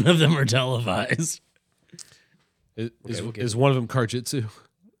and none of them are televised. we'll get Is one of them Karjitsu?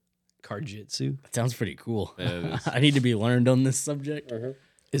 Karjitsu. That sounds pretty cool. Yeah, it is. I need to be learned on this subject.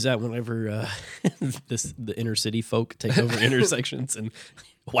 Is that whenever the inner city folk take over intersections and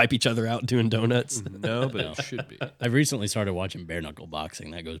wipe each other out doing donuts? No, but it should be. I've recently started watching bare knuckle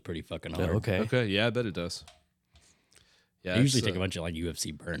boxing. That goes pretty fucking hard. Okay. Okay, yeah, I bet it does. Yeah, I usually it's, take a bunch of like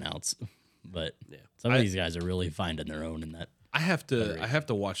UFC burnouts, but Yeah. some of these guys are really finding their own in that. I have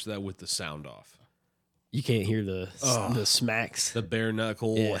to watch that with the sound off. You can't hear the smacks. The bare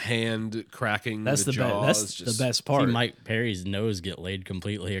knuckle Yeah. hand cracking. That's the jaws. best. That's just, the best See part. Mike Perry's nose get laid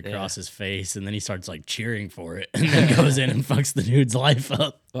completely across his face, and then he starts like cheering for it, and then goes in and fucks the dude's life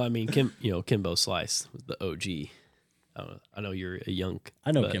up. Well, I mean, Kimbo Slice was the OG. I know you're a young.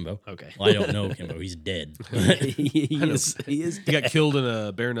 I know but- Kimbo. Okay. Well, I don't know Kimbo. He's dead. he is. He got killed in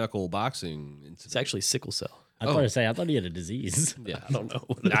a bare knuckle boxing It's incident. actually sickle cell. I thought he had a disease. Yeah, I don't know.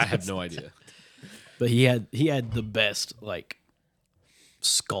 What it I is. have no idea. But he had the best like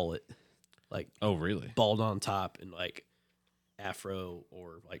skullet, like Oh, really? bald on top and like afro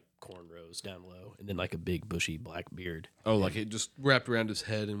or like cornrows down low, and then like a big bushy black beard. Oh, like it just wrapped around his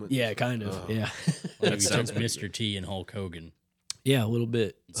head and went. Yeah, kind of. Yeah, Like he took sounds pretty Mr. T and Hulk Hogan. yeah, a little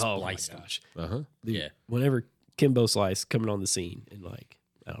bit. Oh my Spliced him. gosh! Uh huh. Dude, Yeah. Whenever Kimbo Slice coming on the scene in like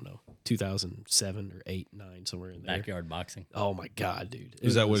I don't know 2007 or 8, 9 somewhere in there. Backyard boxing. Oh my god, dude!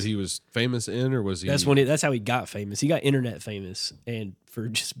 Is that what he was famous in, or was he? That's how he got famous. He got internet famous, and for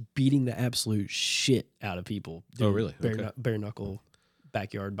just beating the absolute shit out of people. Oh, doing really? Okay. Bare knuckle,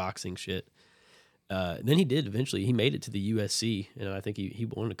 backyard boxing shit. Then he did eventually. He made it to the USC, and I think he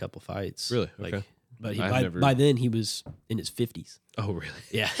won a couple fights. Really? Like, Okay. but I've by then he was in his 50s. Oh, really?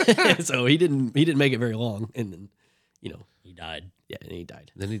 Yeah, so he didn't make it very long, and then He died. yeah, and he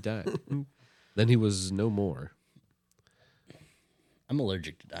died. Then he died. Then he was no more. I'm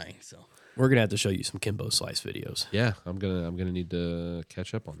allergic to dying, so We're gonna have to show you some Kimbo Slice videos. Yeah, I'm gonna need to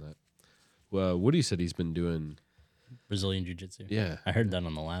catch up on that. Well, Woody said he's been doing. Brazilian Jiu-Jitsu. Yeah. I heard that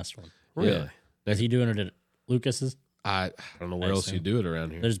on the last one. Really? Is he doing it at Lucas's? I don't know where I else you assume. do it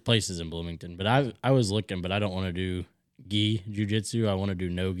around here. There's places in Bloomington, but I was looking, but I don't want to do gi jiu-jitsu. I want to do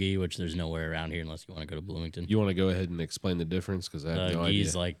no gi, which there's nowhere around here unless you want to go to Bloomington. You want to go ahead and explain the difference because I have no idea.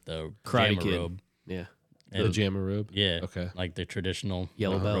 Gi's like the Karate pajama Kid. robe. Yeah, The JAMA robe. Yeah. Okay. Like the traditional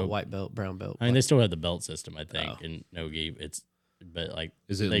yellow belt, robe. white belt, brown belt. I mean, they still have the belt system, I think, Oh. in no gi. But like,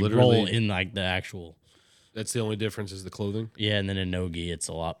 Is it they literally- roll in like the actual. That's the only difference is the clothing. Yeah, and then in no gi, it's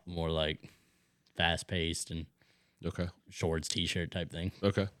a lot more like fast paced and Okay. shorts, t-shirt type thing.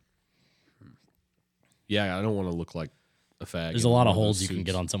 Okay. Yeah, I don't want to look like a fag. There's a lot of holes you can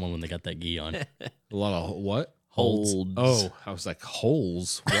get on someone when they got that gi on. A lot of what? Holds. Oh, I was like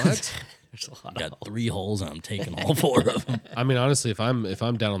holes. What? There's a lot I got 3 holes and I'm taking all 4 of them. I mean, honestly, if I'm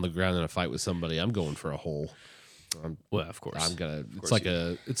down on the ground in a fight with somebody, I'm going for a hole. Well, of course. I'm gonna. It's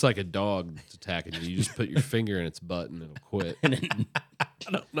course like a dog that's attacking you. You just put your finger in its butt and it'll quit. I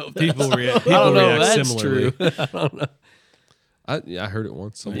don't know. If People that's- react. I People don't know. react That's similarly. true. I don't know. I heard it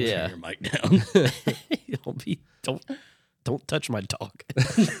once. Somewhere. Yeah. Turn your mic down. Don't touch my dog.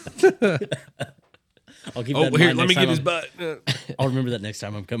 I'll keep Oh, that in here, mind let me next get time his I'm- butt. I'll remember that next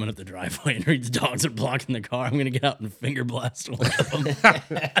time I'm coming up the driveway and the dogs are blocking the car. I'm going to get out and finger blast one of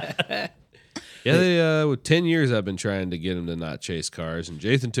them. Yeah, they, with 10 years I've been trying to get him to not chase cars, and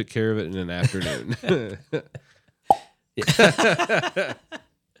Jathan took care of it in an afternoon. Yeah.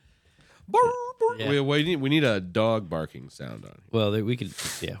 We need a dog barking sound on Well, we could.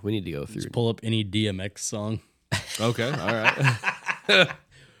 Yeah, we need to go through. Just pull up any DMX song. here. Okay, all right.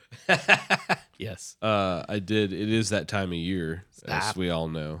 Yes. I did. It is that time of year, as Stop. we all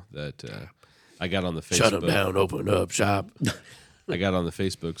know, that I got on the Facebook. Shut him down. Open up shop. I got on the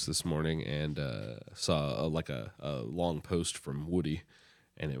Facebooks this morning and saw a long post from Woody,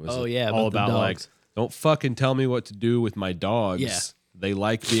 and it was Oh, yeah, all about the about like, dogs. don't fucking tell me what to do with my dogs. Yeah. They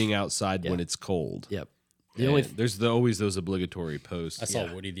like being outside when Yeah. it's cold. Yep. The only- there's always those obligatory posts. I saw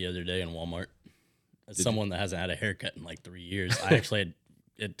Yeah. Woody the other day in Walmart. As someone that hasn't had a haircut in like 3 years, I actually had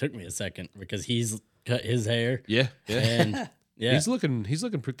it took me a second because he's cut his hair. Yeah. And yeah. He's looking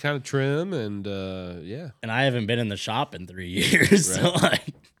kind of trim and yeah. And I haven't been in the shop in 3 years. Right. So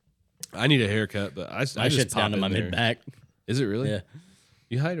like I need a haircut, but I my just shit's pop down to in my there. mid back. Is it really? Yeah.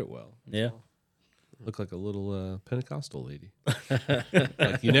 You hide it well. Yeah. Look like a little Pentecostal lady.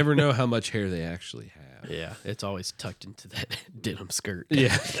 Like you never know how much hair they actually have. Yeah, it's always tucked into that denim skirt.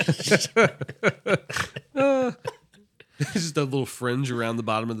 Yeah. It's just a little fringe around the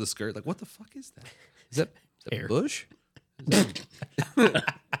bottom of the skirt. Like, what the fuck is that? Is that Hair. bush? Is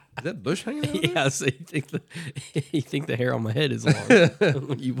that bush hanging out? Yeah, so you think the hair on my head is long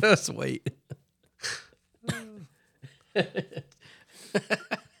when you just wait.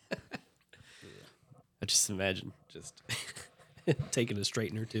 I just imagine just taking a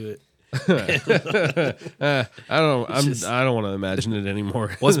straightener to it. I don't want to imagine it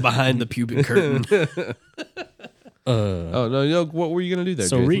anymore. What's behind the pubic curtain? Oh no! What were you gonna do there?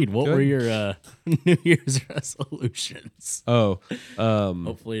 So Jason? Reed, what Go were ahead. your New Year's resolutions? Oh,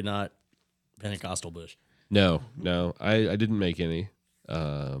 Hopefully not Pentecostal bush. no, I didn't make any.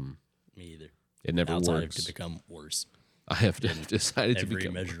 Me either. It never Outside works. to become worse. I have decided to Every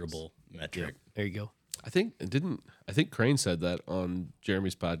become measurable metric. There you go. I think Crane said that on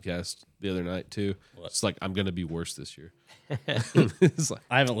Jeremy's podcast the other night too. What? It's like I'm gonna be worse this year. It's like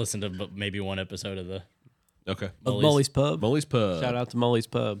I haven't listened to but maybe one episode of the okay. Of Molly's Pub. Molly's Pub. Shout out to Molly's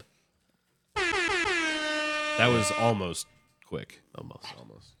Pub. That was almost quick. Almost.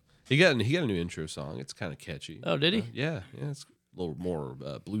 He got a new intro song. It's kind of catchy. Oh, did he? Yeah. It's a little more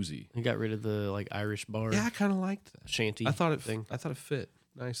bluesy. He got rid of the like Irish bar Yeah, I kind of liked that. shanty. I thought it fit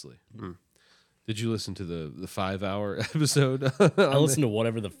nicely. Did you listen to the 5-hour episode? I listened to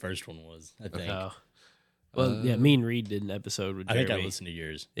whatever the first one was, I think. Oh. Well, yeah, me and Reed did an episode with I Jeremy. think I listened to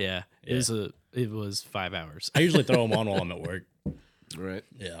yours. Yeah, it was 5 hours. I usually throw them on while I'm at work. Right.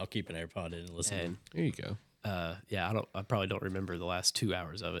 Yeah, I'll keep an AirPod in and listen to And them. There you go. yeah, I probably don't remember the last 2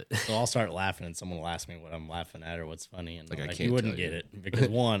 hours of it. So I'll start laughing and someone will ask me what I'm laughing at or what's funny. And Like, I'm I like, can't you wouldn't tell get you. it because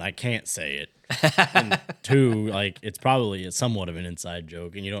one, I can't say it. And two, like it's probably somewhat of an inside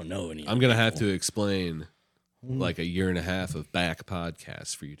joke and you don't know any. I'm gonna have to explain like a year and a half of back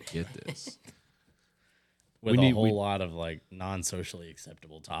podcasts for you to get this. with we a whole lot of like non-socially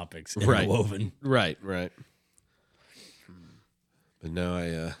acceptable topics interwoven. Right. But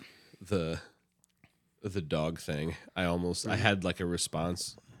no, the dog thing. I had like a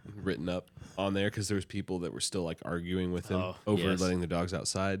response written up on there because there was people that were still like arguing with him over letting their dogs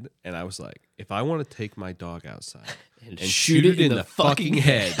outside, and I was like, if I want to take my dog outside and shoot it in the fucking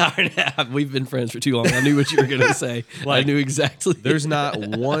head. We've been friends for too long. I knew what you were gonna say. I knew exactly. There's not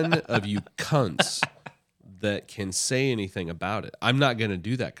one of you cunts that can say anything about it. I'm not going to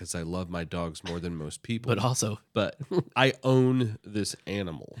do that because I love my dogs more than most people. But I own this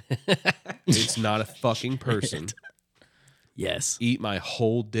animal. It's not a fucking person. Yes. Eat my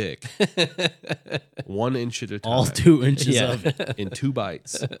whole dick. 1 inch at a time. All 2 inches of it. In 2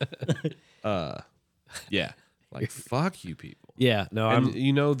 bites. Yeah. Like, fuck you people. Yeah. No, And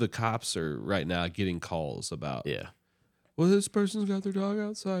you know the cops are right now getting calls about, well, this person's got their dog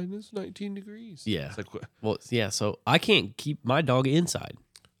outside and it's 19 degrees. Yeah. It's like, well, yeah. So I can't keep my dog inside.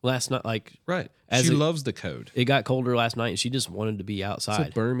 Last night, like right. As She a- loves the code. it got colder last night, and she just wanted to be It's a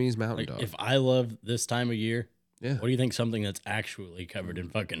outside. Burmese mountain Like, dog. if I love this time of year, Yeah. what do you think something that's actually covered in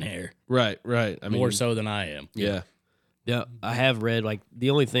fucking hair? Right. I mean, More so than I am. Yeah. Yeah, I have read like the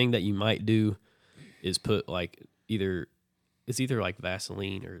only thing that you might do is put like either like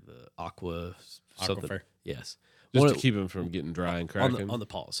Vaseline or the Aqua something. Aquifer. Yes, Just One to keep them from getting dry and on cracking. the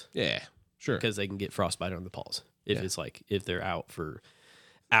paws Yeah. Sure. because they can get frostbite on the paws if Yeah. it's like if they're out for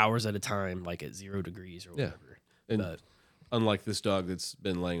hours at a time, like at 0 degrees or Yeah. whatever. And But unlike this dog that's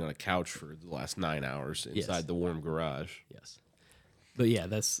been laying on a couch for the last 9 hours inside Yes. the warm garage. yes, but yeah,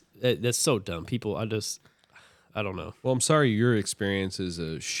 that's so dumb. People, I don't know. Well, I'm sorry your experience is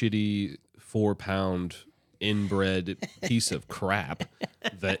a shitty 4-pound inbred piece of crap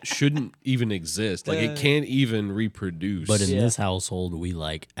that shouldn't even exist. Like it can't even reproduce. But in this household, we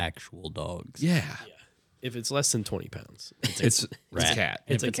like actual dogs. yeah. If it's less than 20 pounds, It's a cat.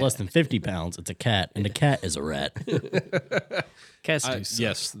 If it's less than 50 pounds, it's a cat, and a cat is a rat. cats do suck.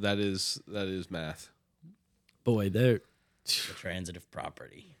 Yes, that is math. Boy, they're The transitive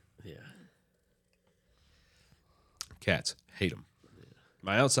property. yeah. Cats. Hate them.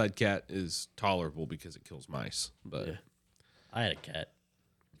 My outside cat is tolerable because it kills mice. But Yeah. I had a cat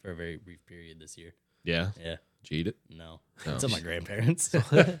for a very brief period this year. yeah. Yeah. Did you eat it? No. No. It's at my grandparents.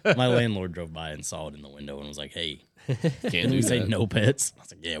 My landlord drove by and saw it in the window and was like, hey, Can't didn't do we say that. no pets? I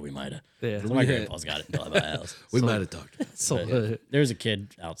was like, yeah, we might have. Yeah. So my grandpa's got it until I buy a house. We might have talked. So, There was a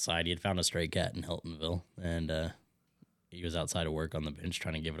kid outside. He had found a stray cat in Hiltonville, and he was outside of work on the bench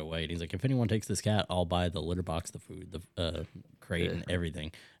trying to give it away. And he's like, if anyone takes this cat, I'll buy the litter box, the food, the crate, and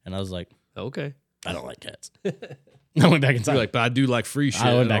everything. And I was like, okay. I don't like cats. I went back inside. You're like, but I do like free shit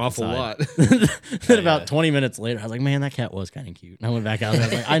I went an back awful inside. lot. Then about 20 minutes later, I was like, man, that cat was kind of cute. And I went back out there. I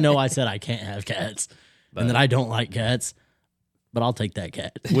was like, I know I said I can't have cats and that I don't like cats, but I'll take that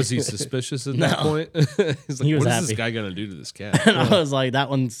cat. Was he suspicious at that point? He's like, He was what is happy. this guy going to do to this cat? And I was like, that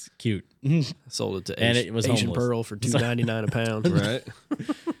one's cute. Sold it to And Asian, it was Asian homeless. Pearl for $2.99 a pound. Right?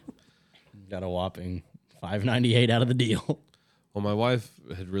 Got a whopping $5.98 out of the deal. Well, my wife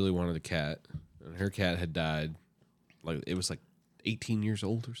had really wanted a cat, and her cat had died. Like it was like 18 years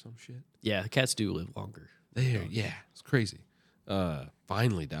old or some shit. Yeah, cats do live longer. Yeah, it's crazy.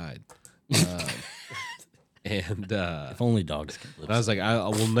 Finally died. And If only dogs could live. I was like, I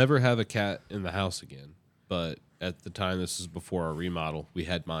will never have a cat in the house again. But at the time, this is before our remodel, we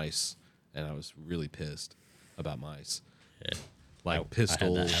had mice, and I was really pissed about mice. Yeah. Like I had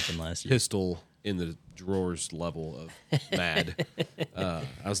pistol, that happen last year. pistol in the drawers level of mad. I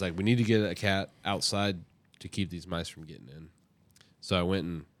was like, we need to get a cat outside to keep these mice from getting in. So I went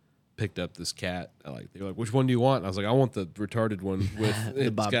and picked up this cat. They were like, which one do you want? And I was like, I want the retarded one with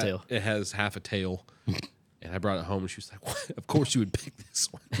The bobtail. It has half a tail. And I brought it home, and she was like, what? Of course you would pick this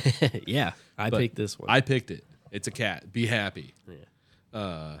one. Yeah, I But picked this one. I picked it. It's a cat. Be happy.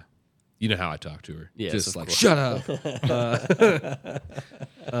 Yeah. You know how I talk to her. Yes, Just of like, course. shut up.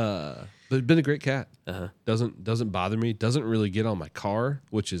 But it's been a great cat. Uh-huh. Doesn't bother me. Doesn't really get on my car,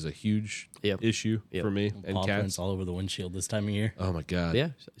 which is a huge Yep. issue Yep. for me and Paw prints cats. all over the windshield this time of year. Oh my god. Yeah,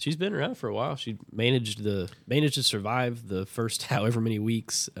 she's been around for a while. She managed to survive the first however many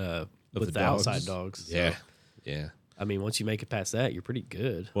weeks with the outside dogs. So, Yeah. Yeah. I mean, once you make it past that, you're pretty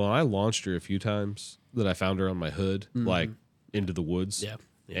good. Well, I launched her a few times that I found her on my hood, like into the woods. Yeah.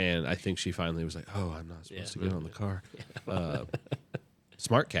 Yeah. And I think she finally was like, "Oh, I'm not supposed to get on the car."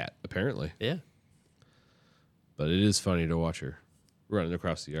 Smart cat, apparently. Yeah. But it is funny to watch her running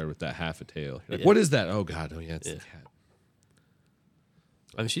across the yard with that half a tail. You're like, Yeah. what is that? Oh God! Oh yeah, it's the cat.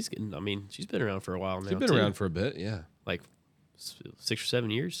 I mean, she's been around for a while now. She's been too. around for a bit. Yeah. like 6 or 7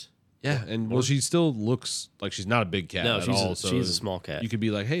 years. Yeah, and well, she still looks like she's not a big cat No, at she's all. a, so she's a small cat. You could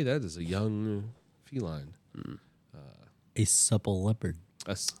be like, "Hey, that is a young feline, A supple leopard.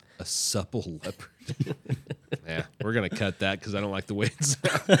 a supple leopard." Yeah, we're gonna cut that because I don't like the way it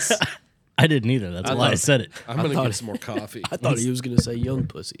sounds. I didn't either. That's why I said it. I'm gonna thought- get some more coffee. I thought he was going to say young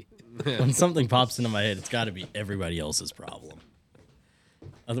pussy. When something pops into my head, it's got to be everybody else's problem.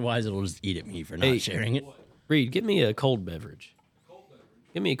 Otherwise, it'll just eat at me for not Hey. sharing it. Reed, get me a cold beverage.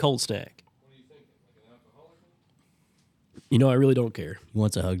 Give me a cold snack. What are you thinking? Like an alcoholic one? You know, I really don't care. He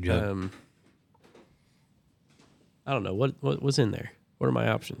wants a hug jug. I don't know what's in there. What are my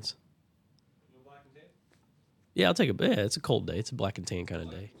options? Black and tan? Yeah, I'll take a. Yeah, it's a cold day. It's a black and tan kind of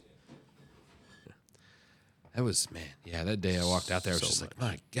day. That was man. Yeah, that day I walked out there, I was just like,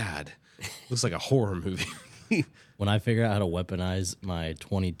 my God, looks like a horror movie. When I figure out how to weaponize my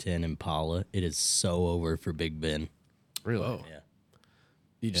 2010 Impala, it is so over for Big Ben. Really? Yeah.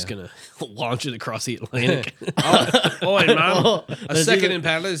 You're just gonna launch it across the Atlantic. Oh, and man, a There's second even-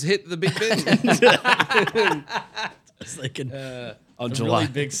 Impala has hit the Big Ben. It's like a on really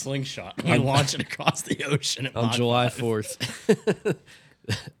big slingshot. We launch it across the ocean. At on Mach July 5. 4th,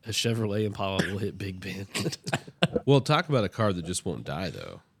 a Chevrolet Impala will hit Big Ben. Well, talk about a car that just won't die,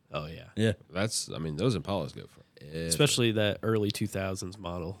 though. Oh yeah, Yeah. I mean, those Impalas go for especially that early 2000s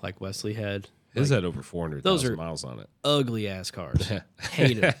model like Wesley had. His had over 400,000 are- miles on it. Ugly ass cars.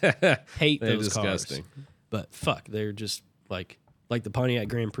 Hate them. Hate They're those disgusting. cars. But fuck, they're just like the Pontiac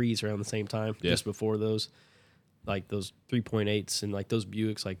Grand Prix around the same time, Yeah. just before those. Like those 3.8s and like those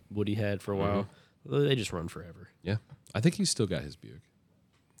Buicks like Woody had for a while. They just run forever. Yeah. I think he's still got his Buick.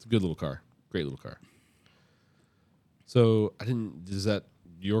 It's a good little car. Great little car. So, is that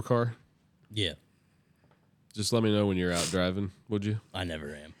your car? Yeah. Just let me know when you're out driving, would you? I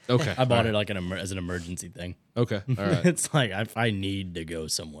never am. Okay. I bought all it right. like as an emergency thing. Okay. All right. It's like I need to go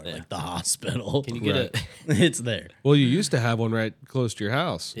somewhere, like the hospital. Can you get It's there. Well, you used to have one right close to your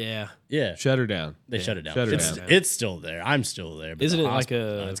house. Yeah. Yeah. Shut her down. They shut it down. Shut it it's, down. it's still there. I'm still there. But Isn't the it like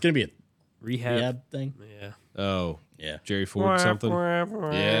hospital- a- it's going to be a Rehab. rehab thing? Yeah. Oh, Yeah. Jerry Ford something? Yeah,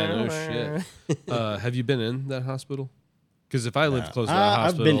 no shit. Have you been in that hospital? Because if I lived close to that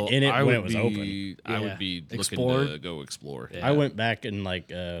I've been hospital, in it I when would it was be, open. I Yeah. would be looking Exploring. to go explore. Yeah. I went back and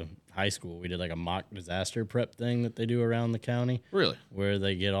like high school, we did like a mock disaster prep thing that they do around the county. Really? Where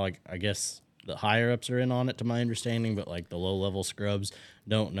they get like, I guess the higher ups are in on it, to my understanding, but like the low level scrubs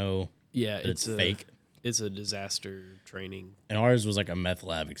don't know. Yeah, that it's fake. It's a disaster training. And ours was like a meth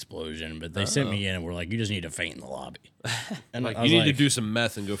lab explosion, but they sent me in and were like, you just need to faint in the lobby. And Like, I you was need to do some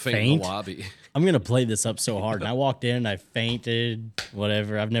meth and go faint in faint? the lobby. I'm going to play this up so hard. And I walked in and I fainted,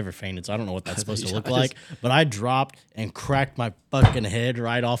 whatever. I've never fainted, so I don't know what that's supposed to look like. But I dropped and cracked my fucking head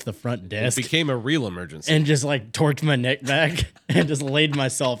right off the front It desk became a real emergency. and just like torqued my neck back and just laid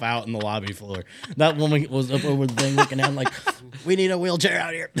myself out in the lobby floor. That woman was up over the thing looking down like, we need a wheelchair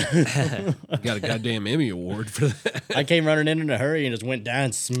out here. Got a goddamn Emmy award for that. I came running in a hurry and just went down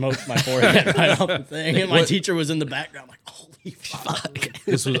and smoked my forehead right off the thing. And my teacher was in the background like, holy fuck.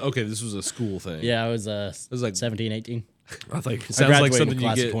 This was a school thing. Yeah, I was like 17, 18. I think it I sounds like graduated something in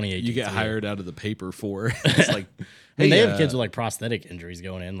class of you 2018, get so yeah. hired out of the paper for. It's like, And they hey, have kids with like prosthetic injuries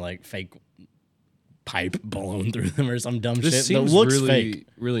going in, like fake pipe blown through them or some dumb this shit. seems That looks really fake.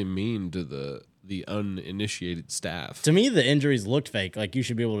 really mean to the uninitiated staff. To me, the injuries looked fake. Like you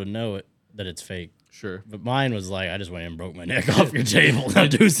should be able to know it that it's fake. Sure. But mine was like, I just went in and broke my neck off your table. Now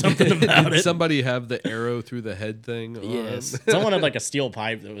do something about Did it. somebody have the arrow through the head thing? on? Yes. Someone had like a steel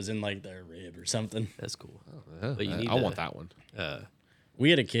pipe that was in like their rib or something. That's cool. Yeah, But you need I to- want that one. We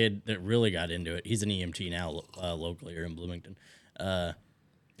had a kid that really got into it. He's an EMT now, locally here in Bloomington. I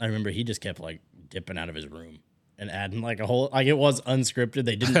remember he just kept like dipping out of his room and adding like a whole, like it was unscripted.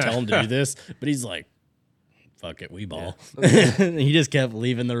 They didn't tell him to do this, but he's like, fuck it, we ball. He just kept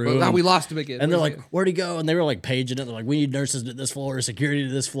leaving the room. Well, we lost him again. And they're Where's like, where'd he go? And they were like paging it. They're like, we need nurses to this floor, security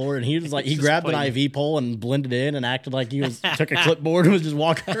to this floor. And he was like, he grabbed an IV pole and blended in and acted like he was took a clipboard and was just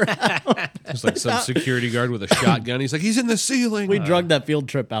walking around. It's like some security guard with a shotgun. He's like, he's in the ceiling. We drugged that field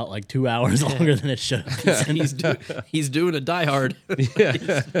trip out like 2 hours longer than it should have. He's doing a Die Hard.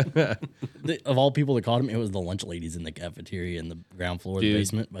 Of all people that caught him, it was the lunch ladies in the cafeteria in the ground floor of the Dude,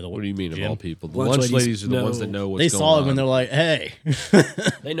 basement. By the way, What do you mean gym. of all people? The Lunch lunch ladies ladies are the ones that know. know what's They going saw on. him and they're like, "Hey,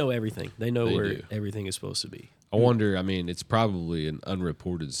 They know everything. They know They where do. everything is supposed to be. I wonder, I mean, it's probably an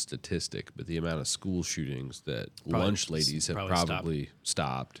unreported statistic, but the amount of school shootings that lunch ladies have probably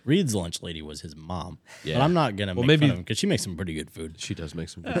stopped. Reed's lunch lady was his mom." Yeah. But I'm not gonna make maybe- fun of him because she makes some pretty good food. She does make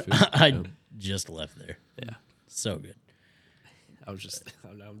some good food. I just left there. Yeah. So good. I'm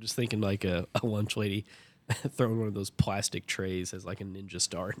just thinking like a lunch lady throwing one of those plastic trays as like a ninja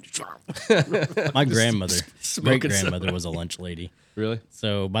star. My grandmother, great smoking grandmother, was a lunch lady. Really?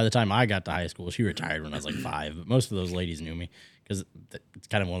 So by the time I got to high school, she retired when I was like 5. But most of those ladies knew me because it's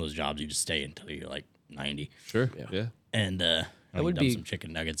kind of one of those jobs you just stay until you're like 90. Sure. Yeah. And I would would dump be- some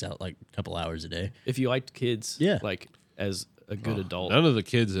chicken nuggets out like a couple hours a day. If you liked kids, Yeah. like as a good adult. None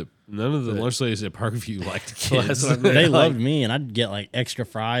of the lunch ladies at Parkview liked Well, kids. that's what I mean. They Like, loved me, and I'd get like extra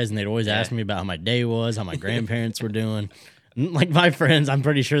fries, and they'd always ask me about how my day was, how my grandparents were doing. And, like my friends, I'm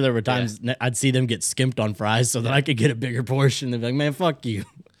pretty sure there were times I'd see them get skimped on fries so that I could get a bigger portion. They'd be like, "Man, fuck you."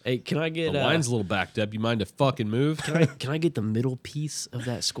 Hey, can I get The line's a little backed up. You mind to fucking move? can I get the middle piece of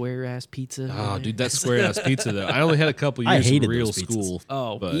that square ass pizza? Oh, dude, that square ass pizza though. I only had a couple I years in hated real those pizzas. school.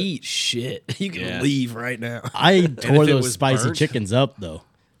 Oh, but eat shit. You can Yeah. leave right now. I tore if it those was spicy burnt? chickens up though.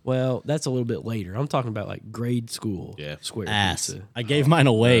 Well, that's a little bit later. I'm talking about like grade school Yeah. square Ass. pizza. I gave mine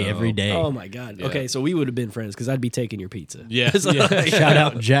away every day. Oh my god. Yeah. Okay, so we would have been friends because I'd be taking your pizza. Yeah, So, yeah. Shout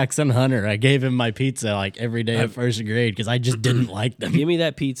out Jackson Hunter. I gave him my pizza like every day of first grade because I just didn't like them. Give me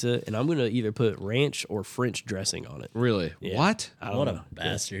that pizza, and I'm gonna either put ranch or French dressing on it. Really? Yeah. What? I don't What know. a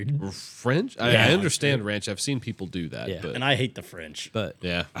bastard. French? I Yeah. understand ranch. I've seen people do that. Yeah. But And I hate the French. But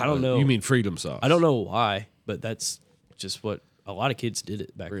yeah, I don't know. You mean freedom sauce? I don't know why, but that's just what a lot of kids did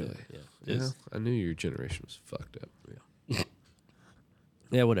it back Really? then. Yeah. Yeah, I knew your generation was fucked up.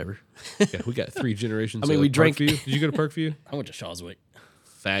 Yeah, whatever. Yeah, we got 3 generations. I mean, of we drank- Parkview. Did you go to Parkview? I went to Shawswick.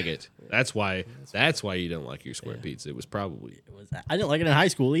 Faggot. That's why. That's why you don't like your square pizza. It was probably. I didn't like it in high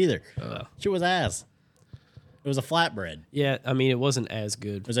school either. Shit was ass. It was a flatbread. It Yeah, I mean, it wasn't as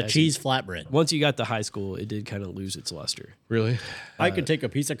good. was a cheese flatbread. Once you got to high school, it did kind of lose its luster. Really? I could take a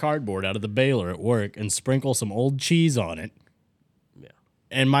piece of cardboard out of the baler at work and sprinkle some old cheese on it Yeah.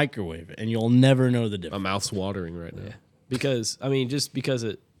 and microwave it, and you'll never know the My difference. mouth's watering right now. Because, I mean, just because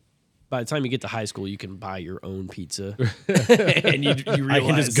by the time you get to high school, you can buy your own pizza. And you realize, I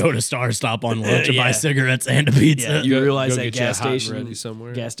can just go to Star Stop on lunch and buy Yeah. cigarettes and a pizza. Yeah, you Go- realize go that get you a gas hot and station ready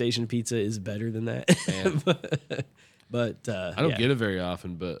somewhere. gas station pizza is better than that. Man, But I don't get it very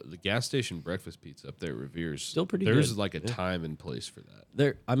often, but the gas station breakfast pizza up there at Revere's Still pretty There's good. like a time and place for that.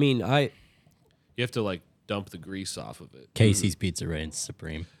 there. I mean, You have to like dump the grease off of it. Casey's Pizza reigns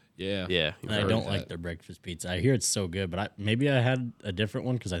supreme. Yeah. Yeah. And I don't like their breakfast pizza. I hear it's so good, but maybe I had a different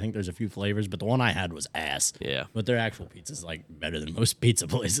one because I think there's a few flavors, but the one I had was ass. Yeah. But their actual pizza's like better than most pizza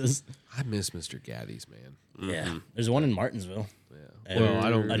places. I miss Mr. Gaddy's, man. Yeah. There's one in Martinsville. Yeah. Well, I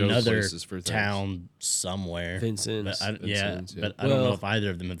don't go another places for things. town somewhere. Vincent's. But Vincent's, yeah. but I don't know if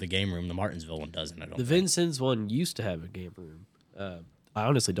either of them have the game room. The Martinsville one doesn't. I don't. The Vincent's one used to have a game room. I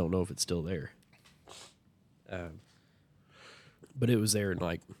honestly don't know if it's still there. But it was there in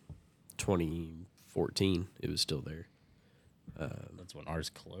like 2014. It was still there. That's when ours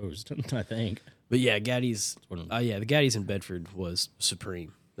closed, I think. But yeah, Gaddy's. when- The Gaddy's in Bedford was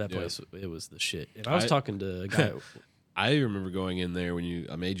supreme. That Yeah. place, it was the shit. And I was talking to a guy. I remember going in there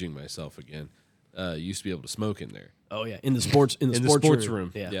I'm aging myself again. Used to be able to smoke in there. Oh yeah, in the sports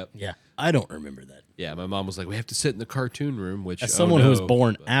room. Yeah. Yep. Yeah, I don't remember that. Yeah. My mom was like, we have to sit in the cartoon room, which As someone who was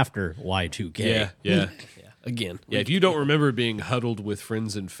born but- after Y2K. Yeah. Yeah. Again, Yeah, if you don't remember being huddled with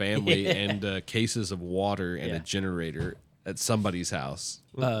friends and family and cases of water and a generator at somebody's house.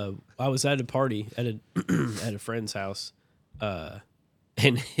 I was at a party at a at a friend's house,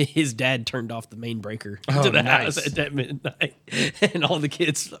 and his dad turned off the main breaker to the house at that midnight, and all the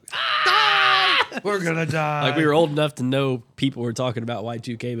kids We're gonna die. like we were old enough to know people were talking about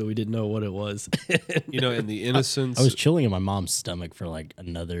Y2K, but we didn't know what it was. in the innocence. I was chilling in my mom's stomach for like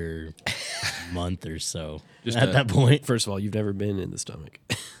another month or so. Just at that point, First of all, you've never been in the stomach.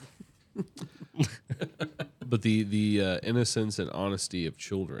 but the innocence and honesty of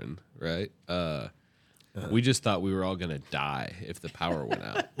children, right? We just thought we were all gonna die if the power went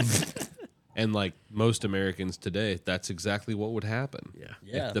out. And like most Americans today, that's exactly what would happen.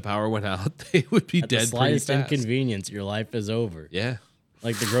 Yeah. If the power went out, they would be at dead the slightest pretty fast. inconvenience, your life is over. Yeah.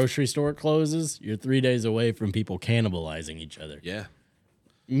 Like the grocery store closes, you're 3 days away from people cannibalizing each other. Yeah.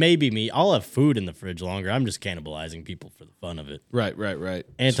 Maybe me. I'll have food in the fridge longer. I'm just cannibalizing people for the fun of it. Right.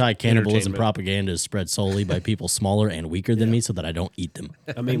 Anti-cannibalism Entertainment. propaganda is spread solely by people smaller and weaker than me so that I don't eat them.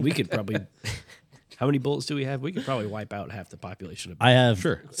 I mean, we could probably. How many bullets do we have? We could probably wipe out half the population of. I have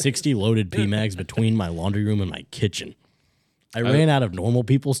 60 loaded PMags between my laundry room and my kitchen. I ran out of normal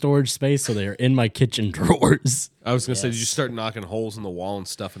people storage space, so they're in my kitchen drawers. I was gonna say, did you start knocking holes in the wall and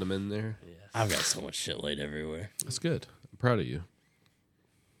stuffing them in there? I've got so much shit laid everywhere. That's good. I'm proud of you.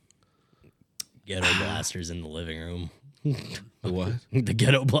 Ghetto blasters in the living room. The what? The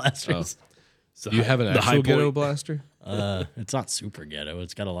ghetto blasters. Do you have an the high actual ghetto point. blaster? It's not super ghetto.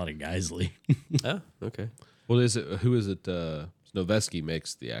 It's got a lot of Geisley. Oh, okay. What is it? Who is it? Noveski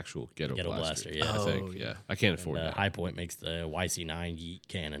makes the actual ghetto, Ghetto blaster. blaster, yeah. I think. Yeah. I can't afford that. High Point makes the YC9 Yeet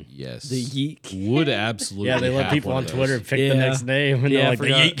cannon. Yes. The yeek. Would absolutely. Yeah, they let have people one on of Twitter those. pick the Yeah. next name, and Yeah, they're I like, the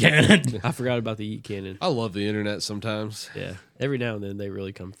forgot. Yeet cannon. I forgot about the yeek cannon. I love the internet sometimes. Yeah, every now and then they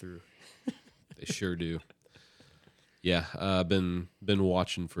really come through. They sure do. Yeah, I've been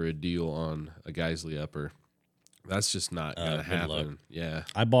watching for a deal on a Geisley upper. That's just not gonna good happen. luck. Yeah.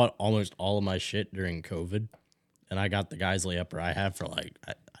 I bought almost all of my shit during COVID, and I got the Geisley upper I have for like,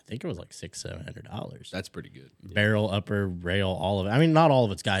 I think it was like $600-700. That's pretty good. Barrel, upper, rail, all of it. I mean, not all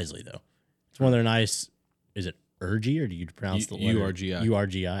of it's Geisley, though. It's one of their nice, is it Urgi, or do you pronounce the letter? URGI.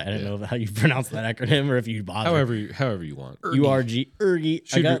 URGI. I don't know how you pronounce that acronym or if you bother. However you want. URG, Urgi.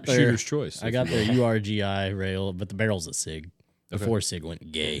 Shooter's choice. I got their URGI rail, but the barrel's a SIG. Before SIG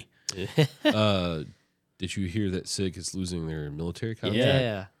went gay. Did you hear that SIG is losing their military contract?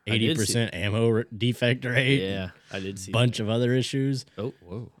 Yeah, 80% ammo defect rate. Yeah, I did see. Bunch of other issues. Oh,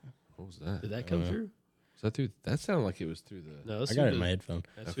 Whoa. What was that? did that come through? Was that through? That sounded like it was through the. No, that's I got it through in my the- headphone.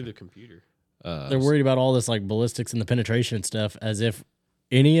 That's through the computer. They're worried about all this like ballistics and the penetration stuff, as if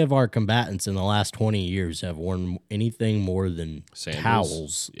any of our combatants in the last 20 years have worn anything more than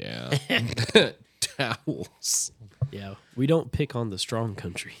Sandals. towels. Yeah. Towels. Yeah, we don't pick on the strong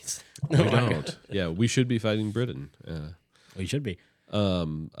countries. We don't. Yeah, we should be fighting Britain. We should be.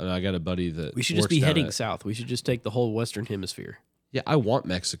 And I got a buddy that We should just works be down heading at- south. We should just take the whole Western Hemisphere. Yeah, I want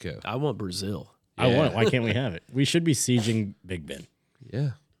Mexico. I want Brazil. I want it. Why can't we have it? We should be sieging Big Ben, Yeah.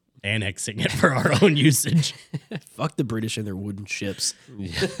 annexing it for our own usage. Fuck the British and their wooden ships.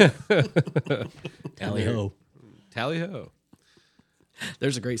 Tally ho. Tally ho.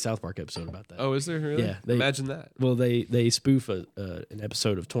 There's a great South Park episode about that. Oh, is there really? Yeah, Imagine that. Well, they spoof an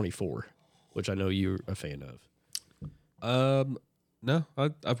episode of 24, which I know you're a fan of. No,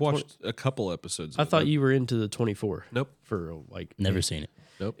 I've watched a couple episodes. I of thought it. you were into the 24. Nope. For like Never seen it.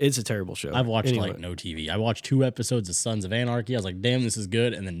 It's a terrible show. I've watched Anyway, like no TV. I watched 2 episodes of Sons of Anarchy. I was like, damn, this is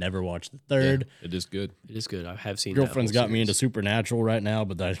good. And then never watched the third. Yeah, it is good. It is good. I have seen. Girlfriend's that whole got me into series. Supernatural right now,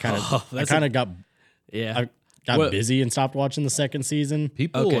 but I kind of, Oh, I that's kind of got, Yeah, got busy and stopped watching the second season.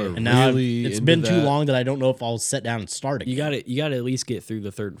 People are And now really it's into been too that. long that I don't know if I'll sit down and start again. You got to at least get through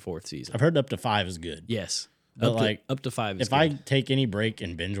the third and fourth season. I've heard up to 5 is good. Yes, But up to 5. Is If good. I take any break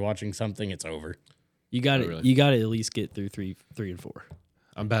and binge watching something, it's over. you got really. you got to at least get through 3 and 4.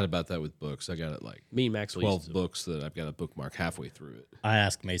 I'm bad about that with books. I got it like Me and Max 12 books that I've got to bookmark halfway through it. I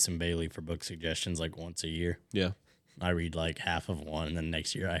ask Mason Bailey for book suggestions like once a year. Yeah. I read like half of one, and then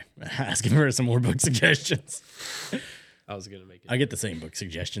next year I ask him for some more book suggestions. I was gonna make it. I get the same book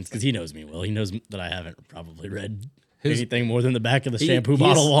suggestions because he knows me well. He knows that I haven't probably read anything more than the back of the shampoo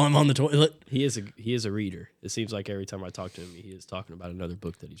bottle while I'm on the toilet. He is a reader. It seems like every time I talk to him, he is talking about another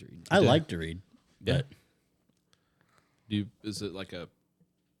book that he's reading. I like to read, but Is it like a,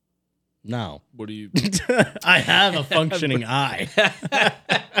 no. what do you, I have a functioning eye.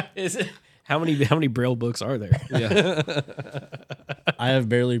 Is it? How many Braille books are there? yeah. I have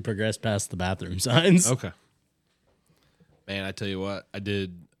barely progressed past the bathroom signs. Okay. Man, I tell you what, I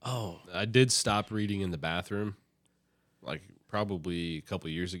did stop reading in the bathroom, like probably a couple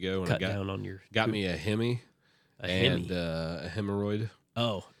years ago, and Cut down on your got me a hemi and a hemorrhoid,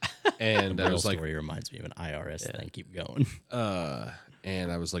 Oh, and I Real was like, story reminds me of an IRS thing. Keep going.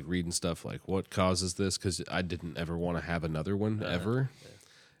 and I was like reading stuff like what causes this because I didn't ever want to have another one ever,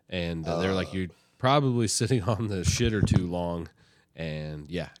 and they're like you're probably sitting on the shitter too long, and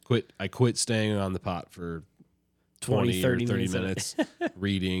I quit staying on the pot for 20 or 30 minutes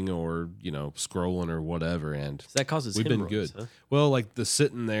reading or, scrolling or whatever. And so that causes we've been hemorrhoids, good. huh? Well, like the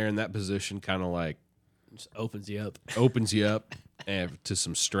sitting there in that position kind of like Just opens you up. opens you up to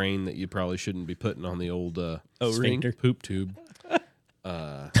some strain that you probably shouldn't be putting on the old Sphincter. poop tube.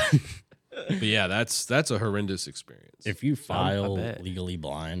 But yeah, that's a horrendous experience. If you file bet. legally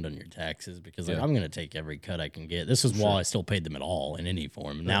blind on your taxes, because Yeah. I'm going to take every cut I can get. This is while I still paid them at all in any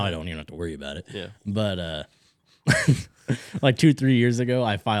form. Now I don't even have to worry about it. Yeah. But like 2-3 years ago,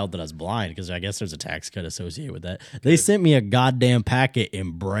 I filed that I was blind because I guess there's a tax cut associated with that. They sent me a goddamn packet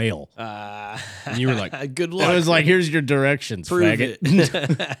in Braille. And you were like, Good It luck. was like, here's your directions, Prove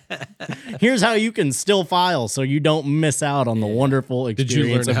faggot. Here's how you can still file so you don't miss out on the wonderful you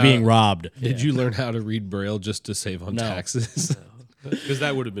experience learn of how- being robbed. did you learn how to read Braille just to save on No. taxes? Because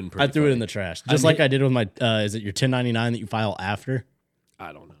that would have been pretty I threw it funny. in the trash, just like I did with my. Is it your 1099 that you file after?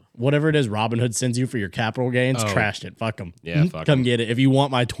 I don't know. Whatever it is, Robinhood sends you for your capital gains. Oh. Trashed it. Fuck them. Yeah, fuck come 'em. get it if you want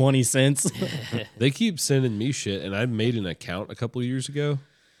my 20 cents. They keep sending me shit, and I made an account a couple of years ago,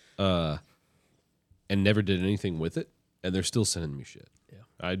 and never did anything with it, and they're still sending me shit. Yeah.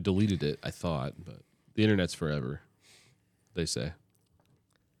 I deleted it, I thought, but the internet's forever, they say.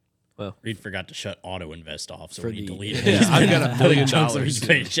 Reed forgot to shut auto invest off, so For when he the- deleted Yeah, it, I've got $1 billion. chunks of his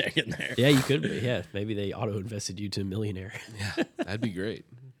paycheck in there. Yeah, you could be. Yeah, maybe they auto invested you to a millionaire. Yeah, that'd be great.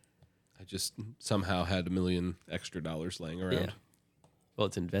 I just somehow had $1 million extra laying around. Yeah. Well,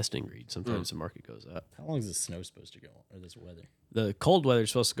 it's investing, Reed. Sometimes the market goes up. How long is this snow supposed to go on, or this weather? The cold weather's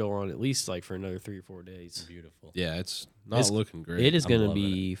supposed to go on at least like for another 3 or 4 days. Beautiful. Yeah, it's not looking great. It is going to loving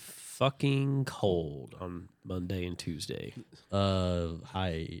be fucking cold on Monday and Tuesday.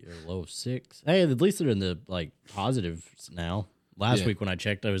 High or low of 6. Hey, at least they're in the like positives now. Last week when I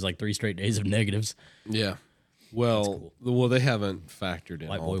checked, there was like 3 straight days of negatives. Yeah. Well, they haven't factored in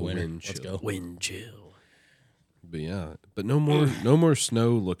White all boy the winter. wind Let's chill. go. Wind chill. But yeah, but no more snow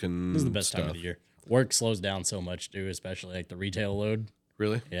looking. This is the best time of the year. Work slows down so much too, especially like the retail load.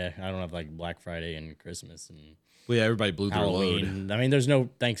 Really? Yeah, I don't have like Black Friday and Christmas and Well, yeah, everybody blew their load. Halloween. I mean, there's no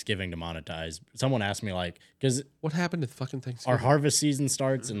Thanksgiving to monetize. Someone asked me like, because What happened to fucking our Thanksgiving? harvest season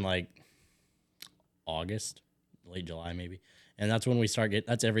starts in like August, late July maybe, and that's when we start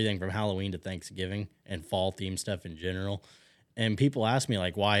that's everything from Halloween to Thanksgiving and fall theme stuff in general. And people ask me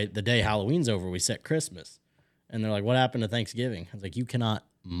like, why the day Halloween's over we set Christmas, and they're like, what happened to Thanksgiving? I was like, you cannot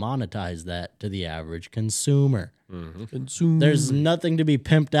monetize that to the average consumer. There's nothing to be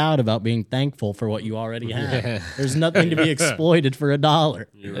pimped out about being thankful for what you already have. Yeah. There's nothing to be exploited for $1.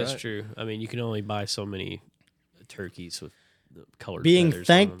 That's true. I mean, you can only buy so many turkeys with the colored Being feathers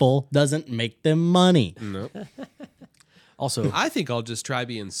on them. thankful doesn't make them money. No. Also, I think I'll just try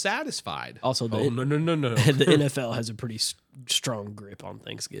being satisfied. Also, oh, no. the NFL has a pretty strong grip on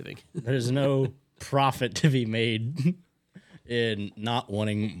Thanksgiving. There's no profit to be made in not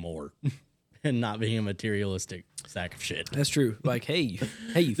wanting more and not being a materialistic sack of shit. That's true. Like, hey, you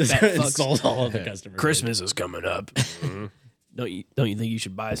fat It fucks. sold all of the customers. Christmas is coming up. Don't you think you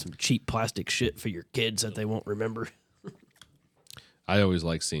should buy some cheap plastic shit for your kids that they won't remember? I always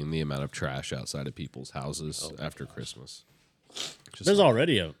like seeing the amount of trash outside of people's houses after Christmas. There's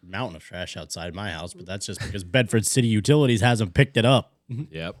already a mountain of trash outside my house, but that's just because Bedford City Utilities hasn't picked it up.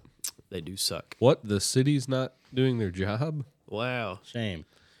 Yep. They do suck. What? The city's not doing their job? Wow. Shame.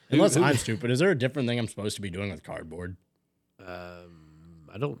 Unless I'm stupid. Is there a different thing I'm supposed to be doing with cardboard?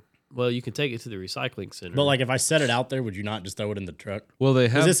 I don't. Well, you can take it to the recycling center. But like, if I set it out there, would you not just throw it in the truck? Well, they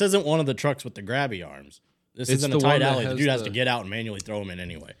Because have. this isn't one of the trucks with the grabby arms. This It's isn't a the one tight that alley. The has dude has the- to get out and manually throw them in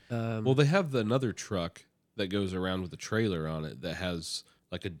anyway. Well, they have another truck that goes around with a trailer on it that has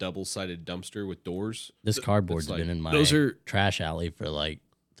like a double-sided dumpster with doors. This cardboard's like- been in my those are- trash alley for like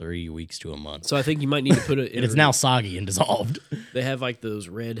 3 weeks to a month. so I think you might need to put it. And it's now soggy and dissolved. They have like those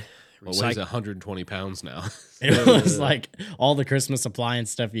red. Well, it weighs 120 pounds now. It was like all the Christmas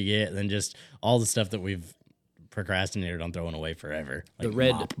appliance stuff you get, and then just all the stuff that we've procrastinated on throwing away forever. Like The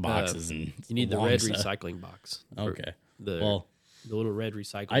red, mop boxes and You need the long red stuff. recycling box. Okay. The little red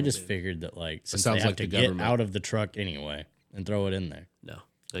recycling. I just bin. figured that like since sounds they have like to the get government. out of the truck anyway and throw it in there. No.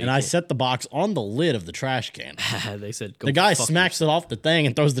 And I set the box on the lid of the trash can. They said go The guy fuck smacks it off the thing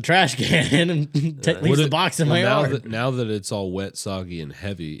and throws the trash can in and leaves the box in my now yard. now that it's all wet, soggy, and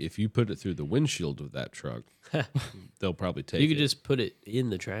heavy, if you put it through the windshield of that truck, they'll probably take You it. could just put it in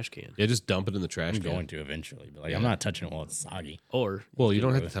the trash can, Yeah, just dump it in the trash I'm can. going to eventually, but like I'm not touching it while it's soggy. or Well, you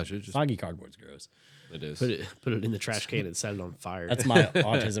don't have to touch it. Just Soggy cardboard's gross. it is. put it in the trash can and set it on fire. That's my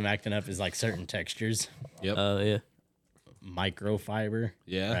autism acting up is like certain textures. Yep. yeah. Microfiber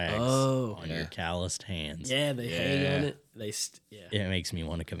Yeah. rags Oh. on your calloused hands. Yeah, they hang Yeah. on it. Yeah. It makes me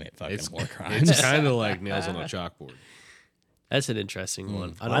want to commit fucking it's more crimes. it's kind of like nails on a chalkboard. That's an interesting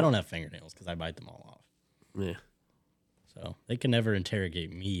one. I don't have fingernails because I bite them all off. Yeah. So they can never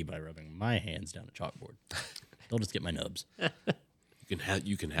interrogate me by rubbing my hands down a chalkboard. They'll just get my nubs.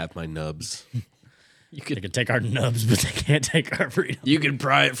 You can have my nubs. They can take our nubs, but they can't take our freedom. You can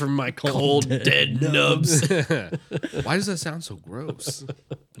pry it from my cold dead nubs. Why does that sound so gross?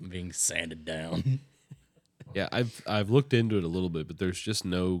 I'm being sanded down. Yeah, I've looked into it a little bit, but there's just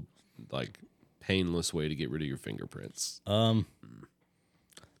no like painless way to get rid of your fingerprints.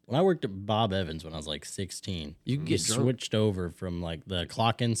 When I worked at Bob Evans when I was like 16, You can we get drunk. switched over from like the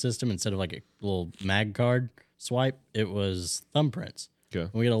clock-in system instead of like a little mag card swipe. It was thumbprints. Okay.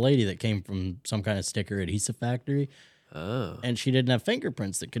 And we had a lady that came from some kind of sticker adhesive factory, and she didn't have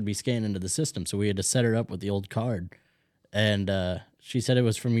fingerprints that could be scanned into the system, so we had to set her up with the old card. And she said it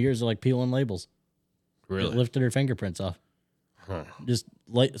was from years of like peeling labels. It Really? lifted her fingerprints off. Just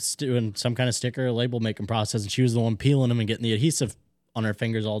doing some kind of sticker or label making process, and she was the one peeling them and getting the adhesive on her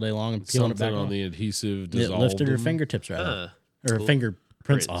fingers all day long and peeling Something it back on off. the adhesive It dissolved lifted her them. fingertips right off. Or her Cool. fingerprints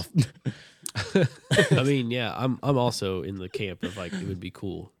Prints. off. I mean, yeah, I'm also in the camp of like it would be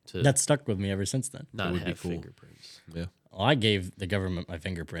cool to That stuck with me ever since then. not would be have cool. fingerprints. Yeah. Well, I gave the government my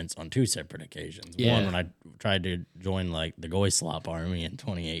fingerprints on 2 separate occasions. Yeah. One when I tried to join like the Goy Slop Army in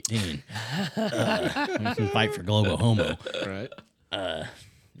 2018. Fight for global homo. Right.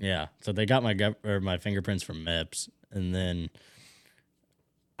 Yeah. So they got my fingerprints from MEPS, and then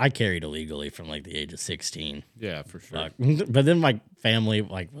I carried illegally from like the age of 16. Yeah, for sure. Fuck. But then my family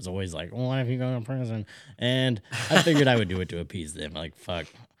like was always like, well, why if you go to prison? And I figured I would do it to appease them. Like, fuck.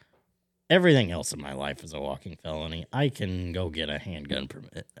 Everything else in my life is a walking felony. I can go get a handgun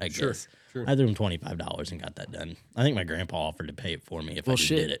permit, I guess. sure. I threw him $25 and got that done. I think my grandpa offered to pay it for me if I just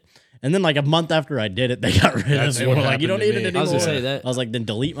shit. did it. And then like a month after I did it, they got rid That's of it. what We're like, you don't happened need to it me. anymore. I was gonna say that. I was like, then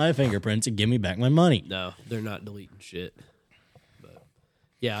delete my fingerprints and give me back my money. No, they're not deleting shit. But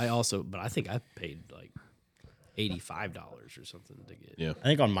yeah, I think I paid like $85 or something to get. Yeah. I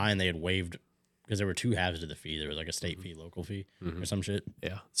think on mine they had waived because there were 2 halves to the fee. There was like a state fee, local fee, or some shit.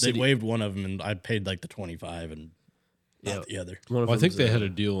 Yeah. They waived one of them, and I paid like the 25 and not the other. One of Well, I think them's, they had a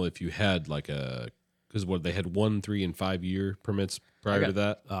deal if you had like because they had 1, 3, and 5 year permits prior to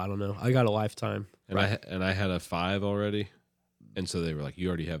that, I don't know. I got a lifetime. and I had a 5 already, and so they were like, you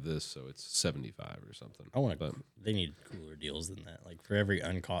already have this, so it's 75 or something. I want But to. They need cooler deals than that. Like for every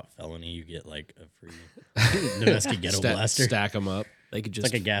uncaught felony, you get like a free domestic ghetto blaster. stack them up. They could It's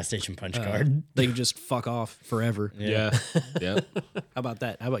just like a gas station punch card. they could just fuck off forever. Yeah. Yeah. How about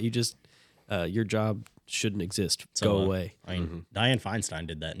that? How about you just your job shouldn't exist. So, Go away. I mean, Dianne Feinstein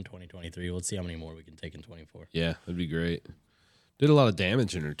did that in 2023. Let's see how many more we can take in 24. Yeah, that'd be great. Did a lot of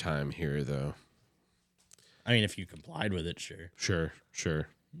damage in her time here, though. I mean, if you complied with it, sure. Sure.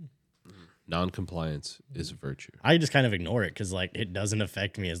 Non-compliance is a virtue. I just kind of ignore it because like it doesn't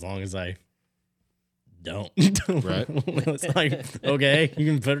affect me as long as I don't. Right. It's like, okay, you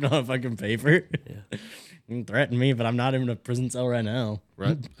can put it on fucking paper. Yeah. You can threaten me, but I'm not in a prison cell right now.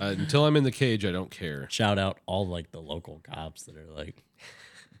 Right? Until I'm in the cage, I don't care. Shout out all like the local cops that are like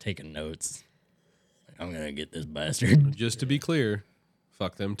taking notes. Like, I'm gonna get this bastard. Just to be clear,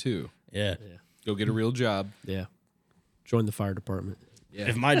 fuck them too. Yeah. Go get a real job. Yeah. Join the fire department.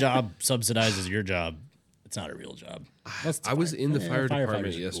 If my job subsidizes your job, it's not a real job. I was in the fire department firefighters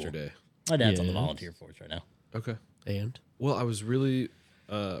are cool. yesterday. My dad's on the Yes. volunteer force right now. Okay. And Well, I was really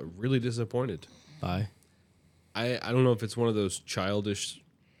disappointed. bye. I don't know if it's one of those childish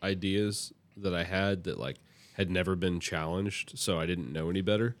ideas that I had that like had never been challenged, so I didn't know any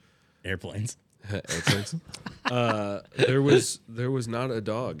better. Airplanes. Airplanes. There was not a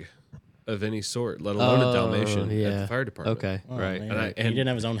dog of any sort, let alone a Dalmatian at the fire department. Okay, Oh, right. man. And he didn't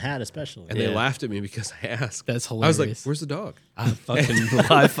have his own hat, especially. And they laughed at me because I asked. That's I was like, hilarious. "Where's the dog?" I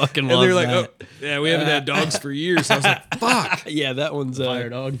fucking And love they're like, that. "Oh, yeah, we haven't had dogs for years." I was like, "Fuck." Yeah, that one's Fire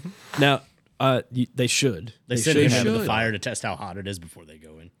dog. now. They should. They send him into the should. fire to test how hot it is before they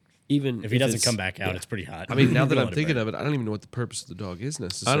go in. Even If he doesn't it's- come back out, yeah. it's pretty hot. I mean, now that Don't I'm let it thinking burn. of it, I don't even know what the purpose of the dog is I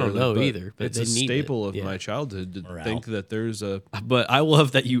necessarily. don't know either, but it's they a need staple it. of Yeah. my childhood to Morale. think that there's a. But I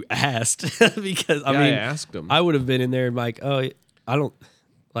love that you asked because I Yeah, mean, I asked him. I would have been in there and like, oh, I don't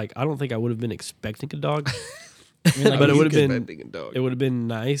think I would have been expecting a dog. I mean, like, but it you would have could- been Expecting a dog. it would have been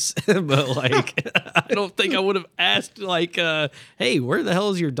nice, but like I don't think I would have asked like, hey, where the hell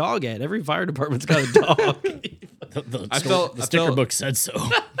is your dog at? Every fire department's got a dog. the sticker book said so.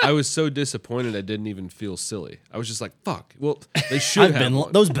 I was so disappointed I didn't even feel silly. I was just like, "Fuck." Well, they should I've have been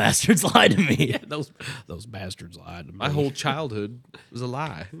one. those bastards lied to me. those bastards lied to me. My whole childhood was a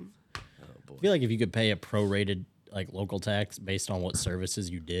lie. I feel like if you could pay a prorated like local tax based on what services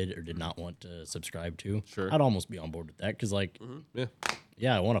you did or did not want to subscribe to, Sure. I'd almost be on board with that. Because like,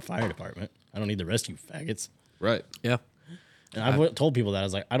 Yeah, I want a fire department. I don't need the rest of you faggots. right. yeah. And I've told people that I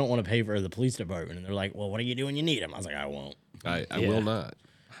was like, I don't want to pay for the police department, and they're like, well, what do you do when you need them? I was like, I won't. I Yeah. will not.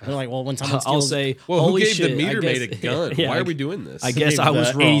 They're like, well, when someone I'll steals, say, Well, who holy gave shit, the meter I maid a guess- gun? yeah, Why are we doing this? I guess I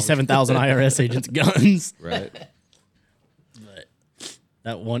was wrong. 87,000 IRS agents guns. Right.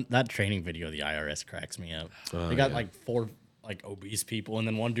 But that training video of the IRS cracks me up. They got like 4 like obese people, and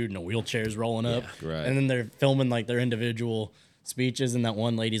then one dude in a wheelchair is rolling up, right. and then they're filming like their individual speeches, and that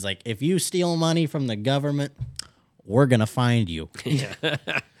one lady's like, "If you steal money from the government, we're gonna find you."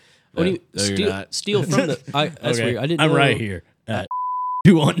 What do you No, you're steal? not. Steal from the? That's Okay, weird. I didn't. I'm know. right here.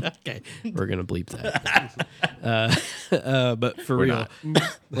 2-1. Okay, we're gonna bleep that. But for We're real,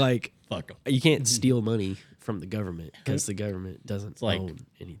 like Fuck 'em. you can't steal money from the government because the government doesn't like- own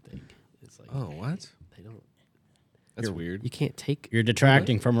anything. It's like Oh, what? they don't. That's weird. You can't take You're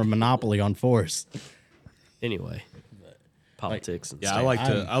detracting from a monopoly on force. anyway. Politics and Yeah,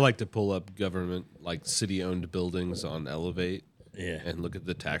 stuff. I like to pull up government like city owned buildings on Elevate Yeah. and look at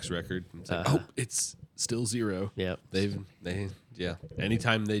the tax record. It's like, oh, it's still zero. Yep. Yeah.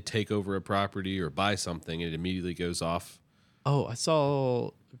 Anytime they take over a property or buy something, it immediately goes off. Oh, I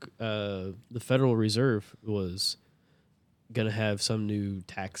saw the Federal Reserve was gonna have some new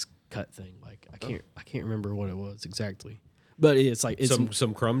tax cut thing. Like I can't remember what it was exactly, but it's like it's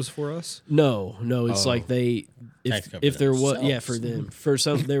Some crumbs for us. no, it's like they Tax cut if for there was themselves. for them for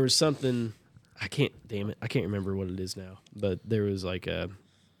some there was something I can't remember what it is now, but there was like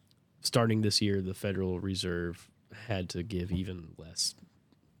starting this year the Federal Reserve had to give even less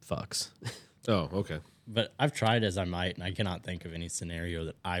fucks. Oh, okay. But I've tried as I might, and I cannot think of any scenario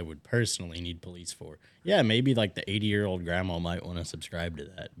that I would personally need police for. Yeah, maybe like the 80-year-old grandma might want to subscribe to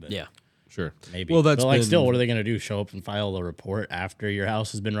that. But Yeah. Sure. maybe. Well, that's but like been- still, what are they going to do? Show up and file a report after your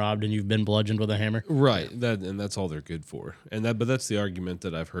house has been robbed and you've been bludgeoned with a hammer? Right. That's all they're good for. But that's the argument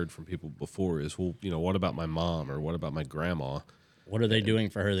that I've heard from people before is, well, what about my mom or what about my grandma? What are they doing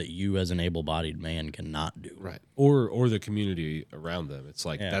for her that you, as an able-bodied man, cannot do? Right. Or the community around them. It's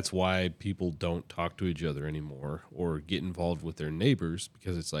like Yeah. that's why people don't talk to each other anymore or get involved with their neighbors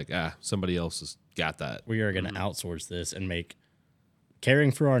because it's like, somebody else has got that. We are going to outsource this and make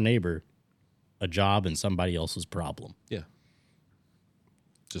caring for our neighbor a job and somebody else's problem. Yeah.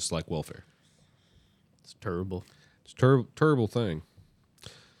 Just like welfare. It's terrible. It's a terrible thing.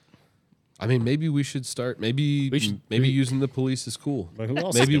 I mean, maybe we should start. Maybe using the police is cool. But who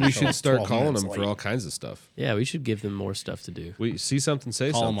else is Maybe gonna we show should up start 12 calling minutes them for late? all kinds of stuff. Yeah, we should give them more stuff to do. We see something,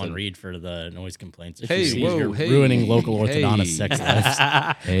 say Call them something. on Reed for the noise complaints. If Hey, you see whoa, you're hey, ruining local hey. orthodontist sex lives.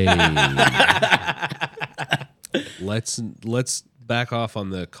 Hey, let's back off on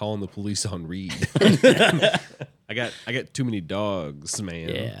the calling the police on Reed. I got too many dogs, man.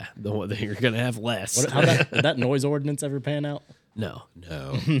 Yeah, you're gonna have less. Did that noise ordinance ever pan out? No,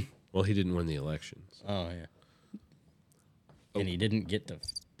 No. Well, he didn't win the elections. Oh yeah. And he didn't get to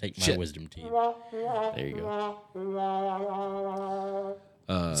take my Shit. wisdom teeth. there you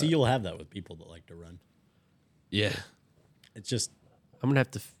go. See, you'll have that with people that like to run. Yeah. It's just I'm gonna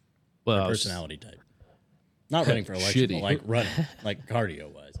have to. Well, I was- personality type. Not running for election, Shitty. but like running, like cardio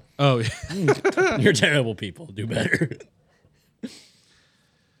wise. Oh, yeah. You're terrible people. Do better.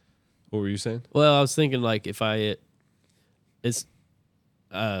 What were you saying? Well, I was thinking like if it's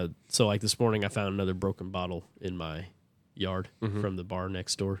so like this morning I found another broken bottle in my yard from the bar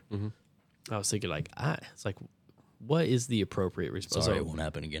next door. I was thinking like it's like what is the appropriate response? Sorry, it won't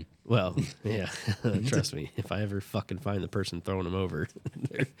happen again. Well, yeah, trust me. If I ever fucking find the person throwing them over,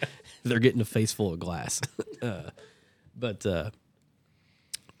 they're getting a face full of glass. But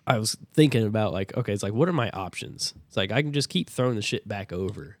I was thinking about like, okay, it's like, what are my options? It's like I can just keep throwing the shit back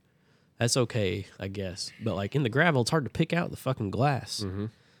over. That's okay, I guess. But like in the gravel, it's hard to pick out the fucking glass.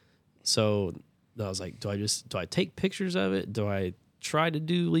 So I was like, do I take pictures of it? Do I try to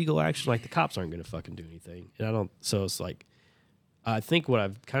do legal action? Like the cops aren't going to fucking do anything. And I don't, so it's like, I think what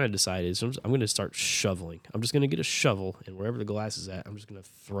I've kind of decided is I'm going to start shoveling. I'm just going to get a shovel and wherever the glass is at, I'm just going to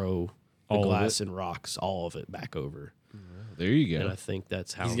throw the glass and rocks, all of it back over. There you go. And I think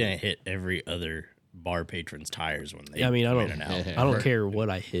that's how He's going to hit every other bar patron's tires when they I mean, come in and out. I don't care what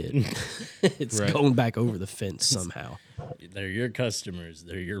I hit. It's going back over the fence somehow. They're your customers.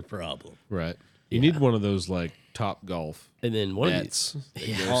 They're your problem. Right. You need one of those like Top Golf And then one nets.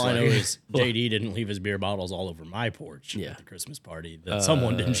 All I know is JD didn't leave his beer bottles all over my porch at the Christmas party that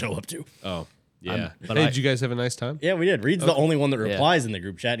someone didn't show up to. Oh, yeah. but Hey, did you guys have a nice time? Yeah, we did. Reed's the only one that replies in the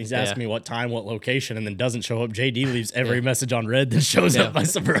group chat. He's asking Yeah. me what time, what location, and then doesn't show up. JD leaves every message on red that shows up by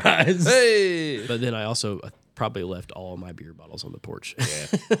surprise. Hey. But then I also probably left all my beer bottles on the porch.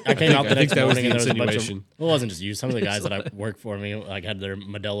 I came out the next that was morning the and there was a bunch of. insinuation. Well, it wasn't just you. Some of the guys that I work for me like had their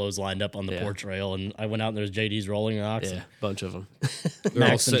Modelo's lined up on the porch rail, and I went out and there was JD's rolling rocks. Yeah, bunch of them. They're all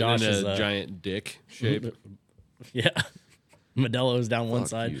Max and sitting in Josh's, a giant dick shape. Yeah. Modelo's down one Fuck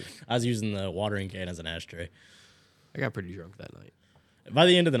side. you. I was using the watering can as an ashtray. I got pretty drunk that night. By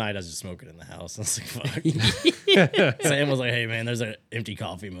the end of the night, I was just smoking in the house. I was like, fuck. Sam was like, hey, man, there's an empty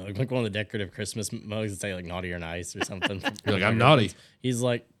coffee mug. Like one of the decorative Christmas mugs that say like naughty or nice or something. You're like, I'm naughty. He's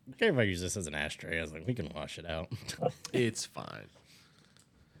like, okay, if I use this as an ashtray. I was like, we can wash it out. It's fine.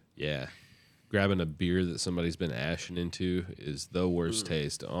 Yeah. Grabbing a beer that somebody's been ashing into is the worst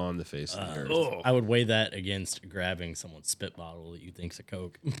taste on the face of the earth. I would weigh that against grabbing someone's spit bottle that you think's a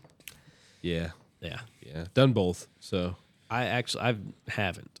Coke. Yeah. Yeah. Yeah. Done both. So, I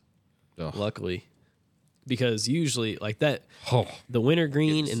haven't, oh. luckily. Because usually, like that, Oh. the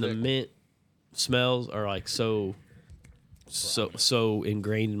wintergreen Getting and the sick. mint smells are like so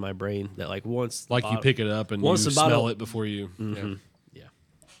ingrained in my brain that like once the Like you bottle- pick it up and you once the smell bottle- it before you. Yeah. Yeah.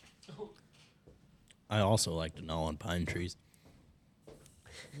 I also like to gnaw on pine trees.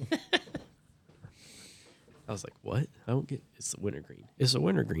 I was like, what? I don't get it's the wintergreen. It's a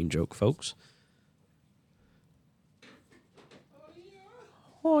wintergreen joke, folks.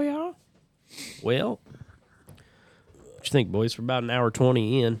 Oh yeah. Well, what you think, boys? We're about an hour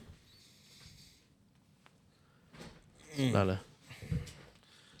 20 in. Not a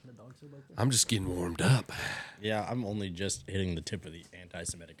I'm just getting warmed up. Yeah, I'm only just hitting the tip of the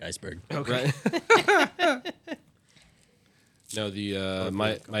anti-Semitic iceberg. Okay. No, the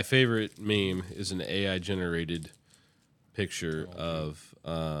my favorite meme is an AI generated picture of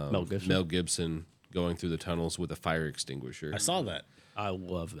Mel Gibson. going through the tunnels with a fire extinguisher. I saw that. I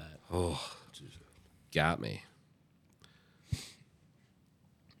love that. Got me.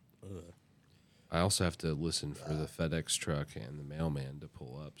 I also have to listen for the FedEx truck and the mailman to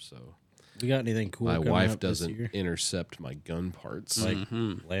pull up, so We got anything cool? my coming wife up this doesn't year? intercept my gun parts. Like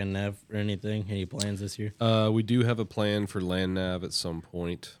land nav or anything? Any plans this year? We do have a plan for land nav at some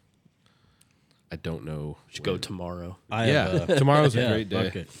point. I don't know. Should go tomorrow. Tomorrow's a great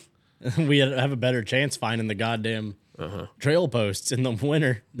fuck day. it. We have a better chance finding the goddamn trail posts in the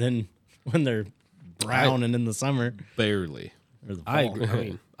winter than when they're brown and in the summer Barely. or the fall. I agree. I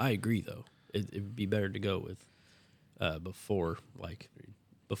mean, I agree though. It'd be better to go with before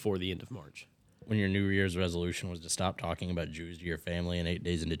the end of March. When your New Year's resolution was to stop talking about Jews to your family, and 8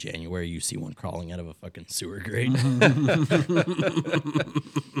 days into January, you see one crawling out of a fucking sewer grate.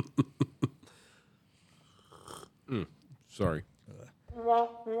 Sorry.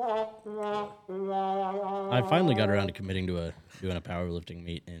 I finally got around to committing to doing a powerlifting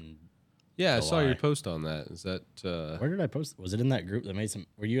meet in. Yeah, I saw your July. post on that. Is that Where did I post? Was it in that group that made some?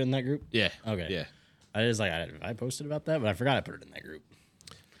 Were you in that group? Yeah. Okay. Yeah. I was like, I posted about that, but I forgot I put it in that group.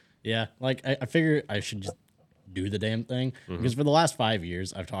 Yeah, like I figure I should just do the damn thing because for the last 5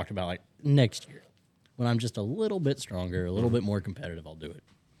 years I've talked about like next year when I'm just a little bit stronger, a little bit more competitive, I'll do it,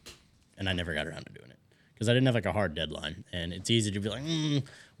 and I never got around to doing it because I didn't have like a hard deadline, and it's easy to be like,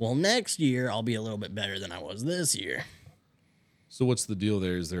 well, next year I'll be a little bit better than I was this year. So what's the deal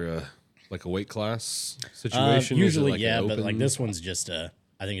there? Is there a weight class situation? Is it Usually, like an yeah, but open- like this one's just I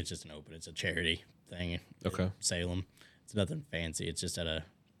think it's just an open. It's a charity thing. Okay. Salem. It's nothing fancy. It's just at a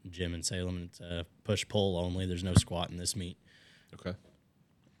gym in Salem. It's push-pull only. There's no squat in this meet. Okay.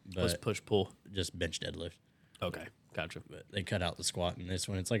 What's But push-pull? just bench deadlift. Okay, gotcha. But they cut out the squat in this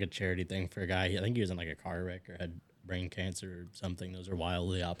one. It's like a charity thing for a guy. I think he was in like a car wreck or had brain cancer or something. Those are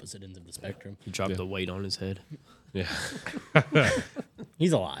wildly opposite ends of the spectrum. He dropped the weight on his head. Yeah.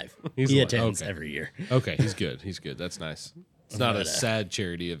 He's alive. He's he alive. attends Okay. every year. Okay, he's good. He's good. That's nice. It's not a But, sad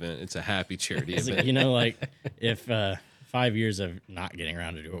charity event. It's a happy charity It's event. like, you know, like if 5 years of not getting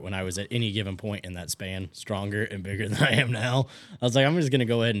around to do it, when I was at any given point in that span, stronger and bigger than I am now, I was like, I'm just going to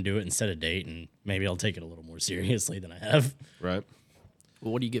go ahead and do it and set a date, and maybe I'll take it a little more seriously than I have. Right.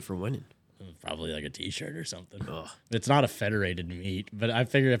 Well, what do you get for winning? Probably like a T-shirt or something. Ugh. It's not a federated meet, but I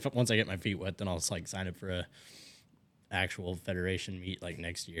figure if once I get my feet wet, then I'll just like sign up for a actual federation meet like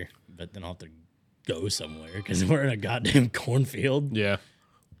next year. But then I'll have to go somewhere because we're in a goddamn cornfield. Yeah.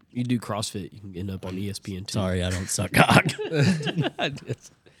 You do CrossFit, you can end up on ESPN too. Sorry, I don't suck cock.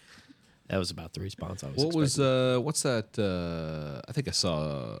 That was about the response I was What was expecting. what's that? I think I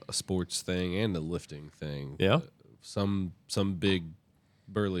saw a sports thing and a lifting thing. Yeah? Some big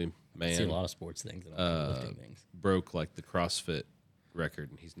burly I see a man lot of sports things and a lot of lifting things. broke like the CrossFit record,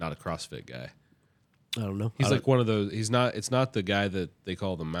 and he's not a CrossFit guy. I don't know. He's I like one of those. He's not. It's not the guy that they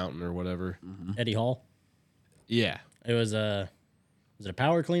call the Mountain or whatever. Eddie Hall. Yeah, It was a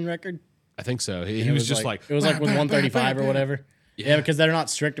power clean record? I think so. He It was just like it was like with 135 or whatever. Yeah, because they're not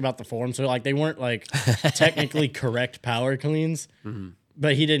strict about the form, so like they weren't like technically correct power cleans.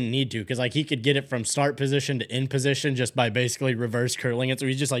 But he didn't need to because like he could get it from start position to end position just by basically reverse curling it. So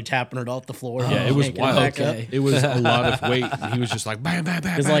he's just like tapping it off the floor. Yeah, it was yanking wild. back up. Okay. It was a lot of weight, and he was just like bam, bam,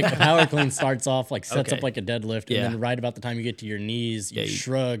 bam. Because bam, like the power clean starts off like sets Okay. up like a deadlift, Yeah. and then right about the time you get to your knees, you you-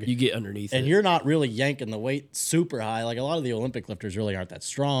 shrug, You get underneath and it. you're not really yanking the weight super high. Like a lot of the Olympic lifters really aren't that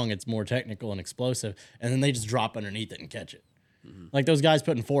strong. It's more technical and explosive, and then they just drop underneath it and catch it. Like those guys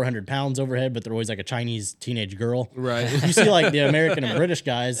putting 400 pounds overhead, but they're always like a Chinese teenage girl. Right. You see like the American and British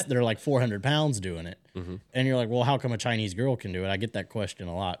guys that are like 400 pounds doing it. And you're like, well, how come a Chinese girl can do it? I get that question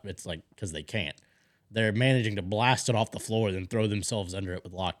a lot. It's like, because they can't. They're managing to blast it off the floor, then throw themselves under it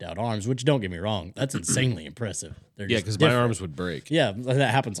with locked out arms, which don't get me wrong. That's insanely impressive. They're Yeah, just because my different. arms would break. Yeah, that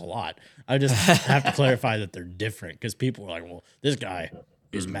happens a lot. I just have to clarify that they're different because people are like, well, this guy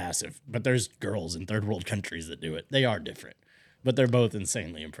is massive, but there's girls in third world countries that do it. They are different, but they're both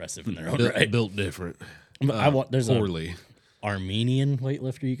insanely impressive in their own right. Built different. But there's Poorly. an Armenian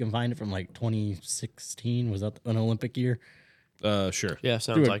weightlifter. You can find it from like 2016. Was that an Olympic year? Sure. Yeah,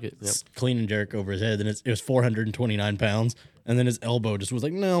 sounds like it. Yep. Clean and jerk over his head. Then it was 429 pounds. And then his elbow just was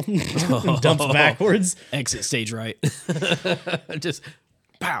like, no, dumps backwards. Exit stage right. Just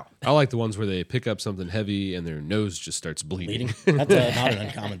pow. I like the ones where they pick up something heavy and their nose just starts bleeding. Bleeding. That's not an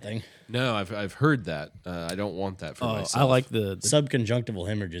uncommon thing. No, I've heard that. I don't want that for Oh, myself. I like the Subconjunctival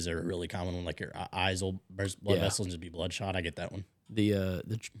hemorrhages are a really common one. Like your eyes will burst blood Yeah. vessels and just be bloodshot. I get that one.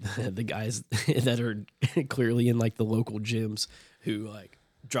 the guys that are clearly in like the local gyms who like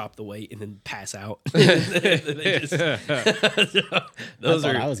drop the weight and then pass out. They just- those I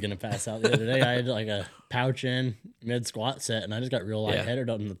thought are I was gonna pass out the other day. I had like a pouch in mid squat set, and I just got real lightheaded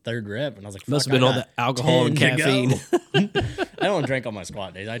on the third rep, and I was like, must "Fuck, have been I all got the alcohol and 10 to go." caffeine. I don't drink on my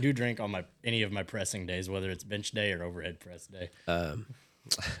squat days. I do drink on any of my pressing days, whether it's bench day or overhead press day.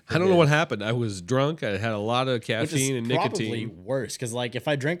 I don't know what happened. I was drunk. I had a lot of Which caffeine is and probably nicotine. worse because, like, if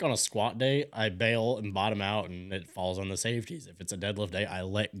I drink on a squat day, I bail and bottom out, and it falls on the safeties. If it's a deadlift day, I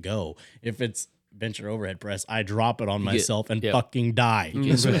let go. If it's bench or overhead press, I drop it on myself and yeah. fucking die.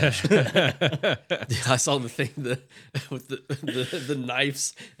 I saw the thing with the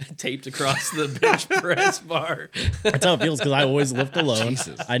knives taped across the bench press bar. That's how it feels because I always lift alone.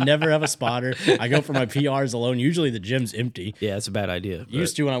 I never have a spotter. I go for my PRs alone. Usually the gym's empty. Yeah, it's a bad idea.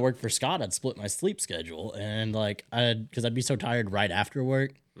 Used to when I worked for Scott, I'd split my sleep schedule, and like because I'd be so tired right after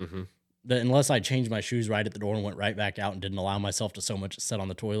work that unless I changed my shoes right at the door and went right back out and didn't allow myself to so much sit on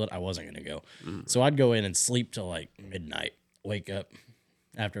the toilet, I wasn't gonna go. So I'd go in and sleep till like midnight, wake up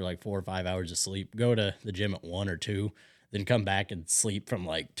after like 4 or 5 hours of sleep, go to the gym at 1 or 2, then come back and sleep from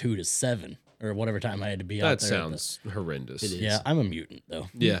like 2 to 7 or whatever time I had to be out That there. sounds horrendous. It is. Yeah, I'm a mutant though.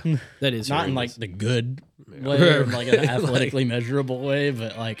 Yeah. Not That is in horrendous. like the good way, or like an athletically measurable way,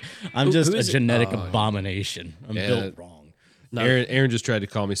 but like I'm just who a is it? genetic abomination. I'm built wrong. Aaron just tried to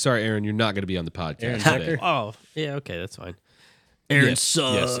call me. Sorry, Aaron, you're not going to be on the podcast Aaron today. Decker? Oh, yeah, okay, that's fine. Aaron Yes,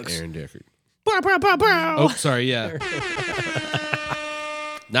 sucks. Yes, Aaron Deckard. Bow, bow, bow, bow. Oh, sorry, yeah.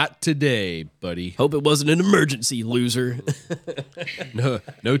 Not today, buddy. Hope it wasn't an emergency, loser.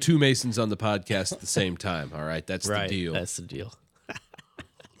 No two Masons on the podcast at the same time. All right, that's Right, the deal. that's the deal.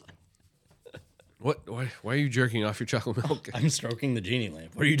 What? Why are you jerking off your chocolate milk? I'm stroking the genie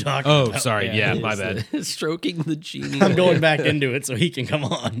lamp. What are you talking Oh, about? sorry. Yeah, my bad. Stroking the genie. I'm going back into it so he can come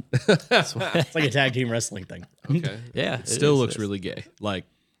on. It's like a tag team wrestling thing. Okay. Yeah, It still looks really gay. Like,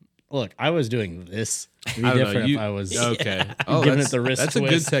 Look, I was doing this. It'd be I don't know. different You, if I was okay. Oh, giving that's, it the wrist that's a good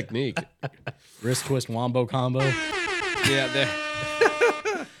twist. technique. Wrist twist wombo combo. Yeah.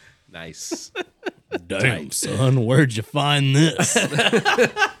 There. Nice. Damn, son, where'd you find this?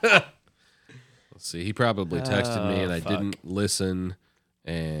 Let's see. He probably texted me and I fuck. didn't listen.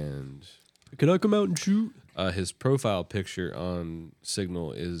 And Can I come out and shoot? his profile picture on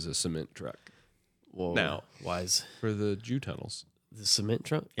Signal is a cement truck Whoa. Now. Why's for the Jew tunnels. the cement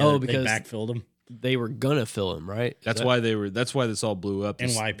truck? Yeah, because they backfilled him. they were gonna fill him, right? That's why they were. That's why this all blew up.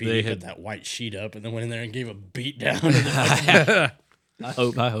 is NYPD They put had that white sheet up and then went in there and gave a beat down.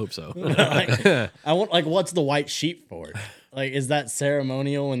 I hope so. I want what's the white sheet for? Like, is that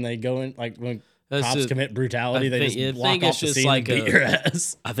ceremonial when they go in? Like when That's cops just- commit brutality, I they think- just I walk think off it's the just scene like and beat a- your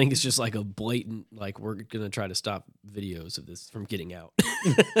ass. I think it's just like a blatant, like we're gonna try to stop videos of this from getting out.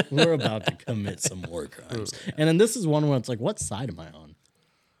 We're about to commit some war crimes, and then this is one where it's like, what side am I on?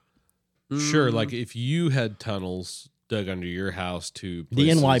 sure. Like if you had tunnels dug under your house to The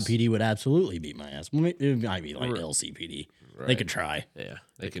places, NYPD would absolutely beat my ass. Well, it might be like LCPD. They could try. Yeah,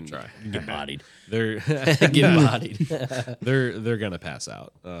 they can try. Get bodied. They're get bodied. they're gonna pass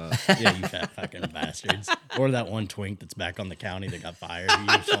out. Yeah, you fat fucking bastards. Or that one twink that's back on the county that got fired.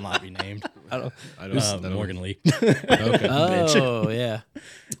 He shall not be named. I don't. Morgan Lee. Okay. Oh yeah,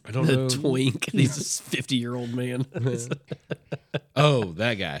 I don't the know. twink. He's this 50-year-old man. Oh,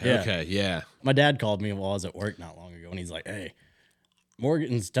 that guy. Yeah. Okay. Yeah. My dad called me while I was at work not long ago, and he's like, "Hey,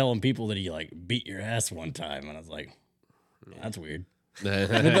 Morgan's telling people that he like beat your ass one time," and I was like, "That's weird."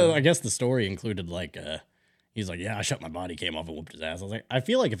 I guess the story included like, he's like, "Yeah, I shut my body cam off and whooped his ass." I was like, I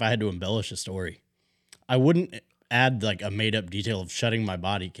feel like if I had to embellish a story, I wouldn't add like a made up detail of shutting my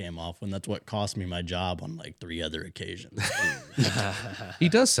body cam off when that's what cost me my job on like 3 other occasions. He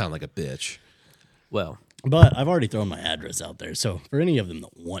does sound like a bitch. Well, But I've already thrown my address out there, so for any of them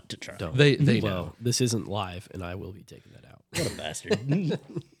that want to try, don't. They know. well, this isn't live, and I will be taking that out. what a bastard.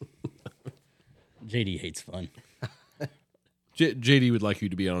 JD hates fun. JD would like you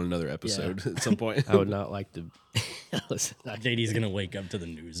to be on another episode at some point. I would not like to. Listen, JD's gonna wake up to the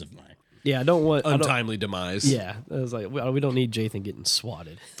news of my. yeah, I don't want. I don't, Untimely demise. yeah, I was like, well, we don't need Jathan getting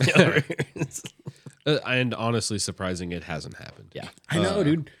swatted. And honestly, surprising it hasn't happened. Yeah, I know,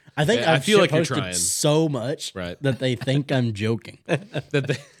 dude. I think I I've feel like you're shitposted trying. so much Right. that they think I'm joking. That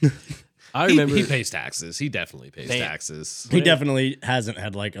they, I remember. he pays taxes. He definitely pays taxes. He definitely hasn't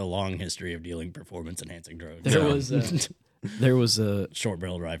had like a long history of dealing performance enhancing drugs. there was a Short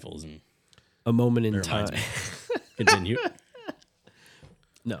barreled rifles and moment in reminds time. continue.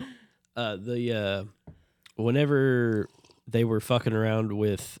 No, whenever they were fucking around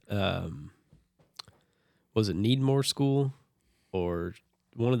with, was it Needmore School or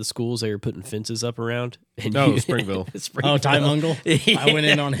one of the schools they were putting fences up around? And Oh, Springville. Oh, Ty Mungle. I went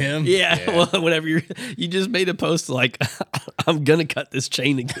in on him. Yeah, well, whenever you just made a post like, I'm gonna cut this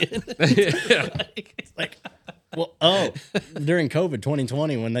chain again. It's like, well, during COVID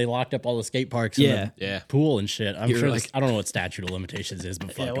 2020 when they locked up all the skate parks and the Yeah. pool and shit. I'm You're sure like- I don't know what statute of limitations is, but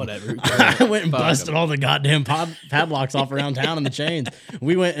fuck Yeah, 'em. whatever. I went and busted all the goddamn padlocks off around town and the chains.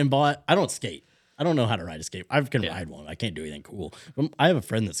 We went and bought. I don't skate. I don't know how to ride a skate. I can ride one. I can't do anything cool. I have a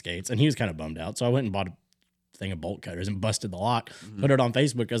friend that skates, and he was kind of bummed out. So I went and bought a thing of bolt cutters and busted the lock. Put it on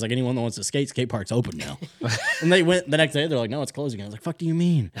Facebook. I was like, anyone that wants to skate park's open now. And they went the next day. They're like, no, it's closed again. I was like, fuck do you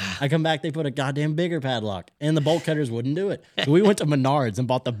mean? I come back, they put a goddamn bigger padlock, and the bolt cutters wouldn't do it. So we went to Menards and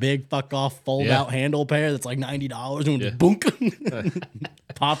bought the big fuck off fold out handle pair that's like $90 and went boonk.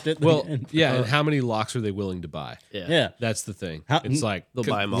 Popped it. Well, yeah. And how many locks are they willing to buy? yeah. That's the thing. How- It's like They'll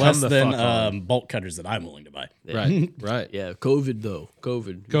buy 'em all. come Less the than fuck on. bolt cutters that I'm willing to buy. Right. Right. Yeah, COVID though.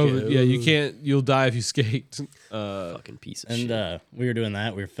 COVID. COVID. Yeah. You can't. You'll die if you skate. Fucking piece of And shit. we were doing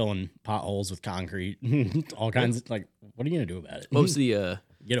that. We were filling potholes with concrete, all kinds of like. What are you gonna do about it? What was the?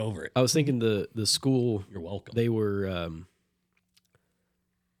 Get over it. I was thinking the school. You're welcome. They were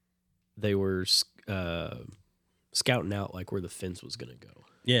scouting out like where the fence was gonna go,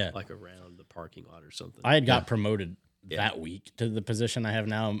 Yeah, like around the parking lot or something. I had got promoted that week to the position I have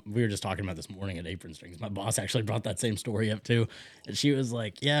now. We were just talking about this morning at Apron Strings. My boss actually brought that same story up too, and she was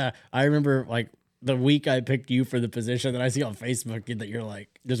like, "Yeah, I remember like." The week I picked you for the position that I see on Facebook that you're like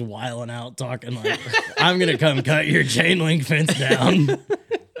just wiling out talking like I'm gonna come cut your chain link fence down.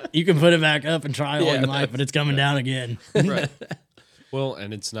 You can put it back up and try all you like, but it's coming down again. Right. Well,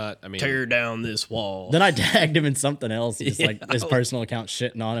 and it's not. I mean, Tear down this wall. Then I tagged him in something else, just like his personal account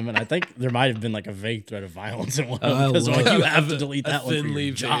shitting on him, and I think there might have been like a vague threat of violence in one of them because like, you have to delete that one for thinly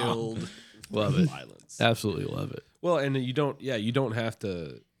your job. veiled Love it. violence. Absolutely love it. Well, and you don't. Yeah, you don't have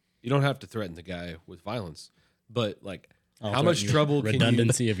to. You don't have to threaten the guy with violence, but like, how much trouble can you?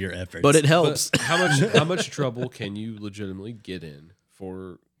 Redundancy of your efforts, But it helps. But how much trouble can you legitimately get in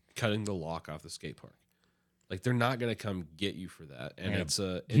for cutting the lock off the skate park? Like they're not gonna come get you for that, and it's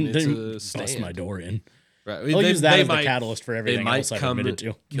a bust stand. my door in. Right. I I'll use that as might, the catalyst for everything They might else I've come admitted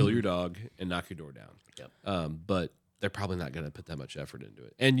to. kill your dog and knock your door down. Yep. But they're probably not going to put that much effort into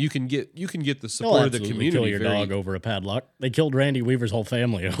it. And you can get the They'll support of the absolutely community. kill your dog over a padlock. They killed Randy Weaver's whole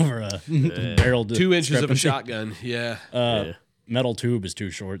family over a barrel. 2 inches of a discrepancy. shotgun. Yeah. Metal tube is too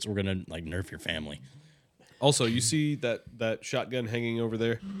short, so we're gonna like nerf your family. Also, you see that shotgun hanging over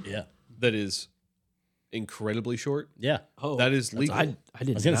there? Yeah, That is incredibly short. yeah. Oh, That is legal. I I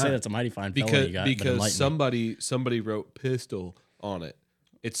didn't was gonna say that's a mighty fine felony because you got, but because enlighten me. somebody wrote pistol on it.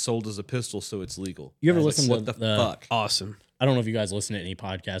 It's sold as a pistol, so it's legal. You ever Like, listen what to the fuck? awesome. I don't know if you guys listen to any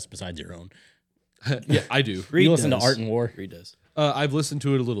podcasts besides your own. Yeah, I do. Reed You listen does. to Art and War. Reed does. I've listened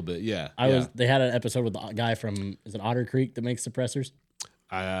to it a little bit. Yeah. They had an episode with the guy from is it Otter Creek that makes suppressors.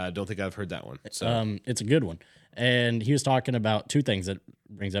 I don't think I've heard that one. So It's a good one, and he was talking about two things that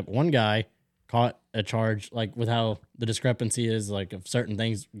brings up. One guy caught a charge like with how the discrepancy is like of certain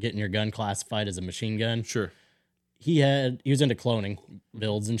things getting your gun classified as a machine gun. sure. He was into cloning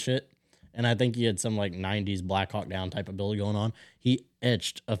builds and shit. And I think he had some like 90s Black Hawk Down type of build going on. He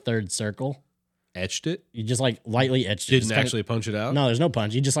etched a third circle. Etched it? He just like lightly etched it. Didn't Just kinda- actually punch it out? No, there's no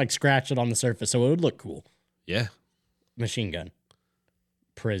punch. He just like scratched it on the surface so it would look cool. Yeah. Machine gun.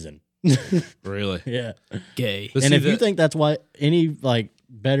 Prison. Really? Yeah. Gay. But And see, if you think that's why any like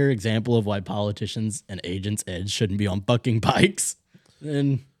better example of why politicians and agents' edge shouldn't be on bucking pikes,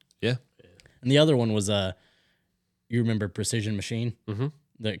 then Yeah. and the other one was you remember Precision Machine Mm-hmm.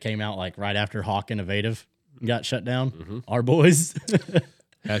 that came out like right after Hawk Innovative got shut down. Mm-hmm. Our boys.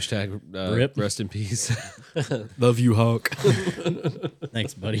 Hashtag Rip. rest in peace. Love you, Hawk.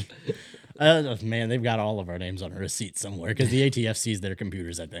 Thanks, buddy. Man, they've got all of our names on a receipt somewhere because the ATF sees their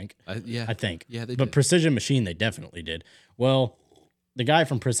computers, I think. Yeah. I think. Yeah, they But did. Precision Machine, they definitely did. Well, the guy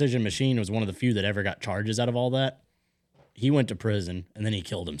from Precision Machine was one of the few that ever got charges out of all that. He went to prison and then he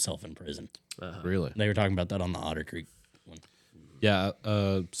killed himself in prison. Really? They were talking about that on the Otter Creek one. Yeah.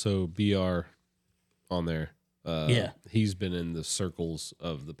 So BR on there. Yeah. He's been in the circles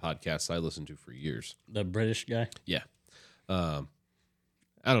of the podcasts I listen to for years. The British guy. Yeah.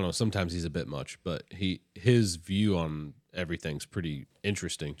 I don't know. Sometimes he's a bit much, but his view on everything's pretty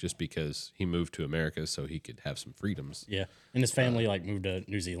interesting just because he moved to America so he could have some freedoms. Yeah. And his family like moved to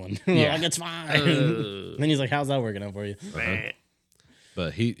New Zealand. Yeah. Like, it's fine. And then he's like, how's that working out for you?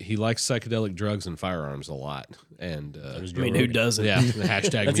 But he likes psychedelic drugs and firearms a lot. And I mean, who doesn't? yeah, the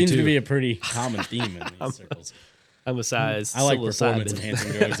hashtag That me seems too. to be a pretty common theme in these circles. I'm a size. I like psilocybin. performance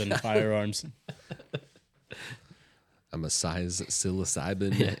enhancing drugs and firearms. I'm a size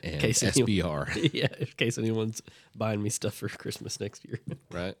psilocybin and case anyone- SBR, Yeah, in case anyone's buying me stuff for Christmas next year,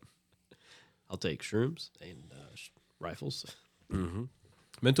 right? I'll take shrooms and rifles.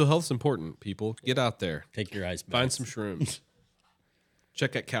 Mental health's important, people. Get out there. Take your ice bath. Find some shrooms.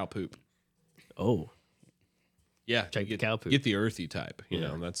 Check out cow poop. Oh, Yeah, Check the get, cow poop. Get the earthy type. You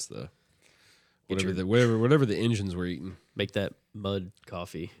know, that's the Get whatever the engines were eating. make that mud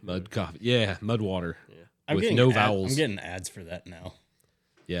coffee. Mud coffee. Yeah, mud water. I'm with getting no ad- vowels. I'm getting ads for that now.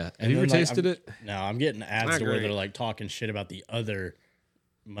 Yeah. And Have you ever then, like, tasted I'm- it? No, I'm getting ads Not to where great. they're like talking shit about the other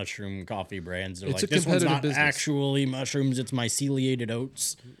mushroom coffee brands. They're It's like, a this one's competitive not business. actually mushrooms, it's myceliated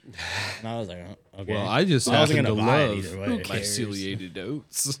oats. And I was like, oh, okay. Well, I just I wasn't happen to gonna buy it love either way. my Who cares? myceliated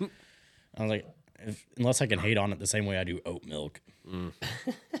oats. I was like, unless I can hate on it the same way I do oat milk,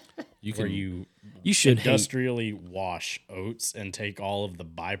 You where can. you should hate. industrially wash oats and take all of the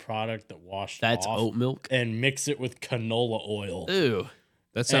byproduct that washed That's off oat milk. and mix it with canola oil. Ew.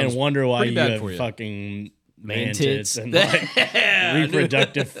 That sounds And wonder why pretty you bad have for you. fucking Man man tits. tits and like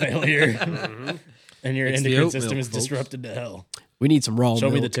reproductive failure, and your It's the endocrine oat system milk, is folks. disrupted to hell. We need some raw Show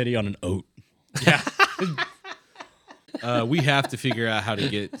milk. me the titty on an oat. We have to figure out how to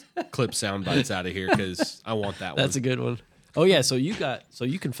get clip sound bites out of here because I want that That's a one. good one. Oh yeah, so you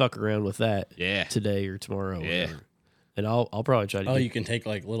can fuck around with that. Yeah. Today or tomorrow. Or Yeah. whatever. And I'll probably try to. Oh, get, you can take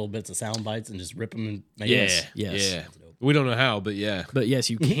like little bits of sound bites and just rip them and make Yeah. them. Yes. Yeah. We don't know how, but yeah. But yes,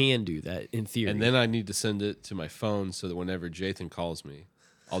 you can do that in theory. And then I need to send it to my phone so that whenever Jathan calls me,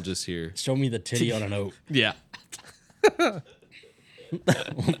 I'll just hear. Show me the titty on an oat. Yeah.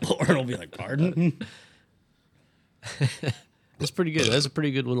 Lauren will be like, "Pardon?" It's pretty good. That's a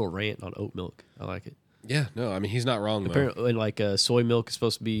pretty good little rant on oat milk. I like it. Yeah, no, I mean he's not wrong. Apparently, and like soy milk is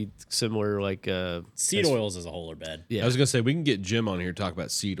supposed to be similar. Like seed oils as a whole are bad. Yeah, I was gonna say we can get Jim on here to talk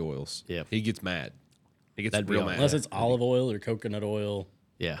about seed oils. Yeah. he gets mad. He gets That'd be real all- mad. Unless it's olive oil or coconut oil.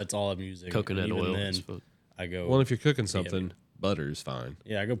 yeah. That's all I'm using. Coconut And even oil. Then is supposed- I go. Well, if you're cooking something, butter is fine.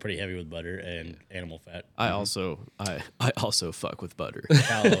 Yeah, I go pretty heavy with butter and animal fat. I also fuck with butter.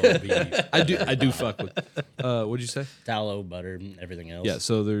 Tallow, beef, I do fuck with. What'd you say? tallow, butter, and everything else. Yeah.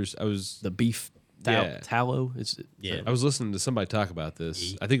 So I The beef Yeah. tallow is Yeah. was listening to somebody talk about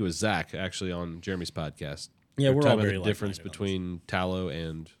this. I think it was Zach actually on Jeremy's podcast. Yeah, They were we're all talking very about the difference like-minded on this. between tallow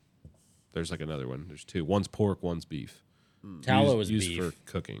and there's like another one. There's two. One's pork, one's beef. Tallow used, is used beef.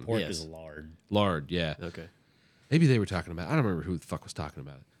 for cooking. Pork Yes. is lard. Lard, yeah. okay. Maybe they were talking about. I don't remember who the fuck was talking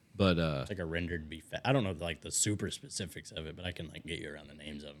about it. But It's like a rendered beef fat. I don't know like the super specifics of it, but I can like get you around the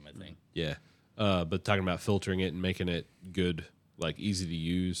names of them. I think. yeah. But talking about filtering it and making it good, like easy to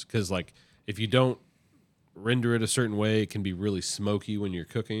use, because like if you don't render it a certain way, it can be really smoky when you're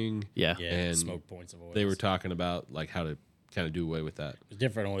cooking. Yeah. Yeah, And smoke points of oils. They were talking about like how to kind of do away with that.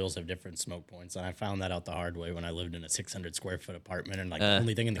 Different oils have different smoke points, and I found that out the hard way when I lived in a 600 square foot apartment, and like the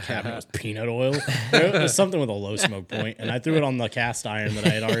only thing in the cabinet was peanut oil. It was something with a low smoke point, and I threw it on the cast iron that I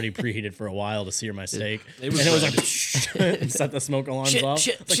had already preheated for a while to sear my steak, and it was like and set the smoke alarms Shit, off.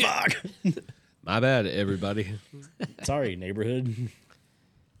 shit, It's like, fuck. My bad, everybody. Sorry, neighborhood.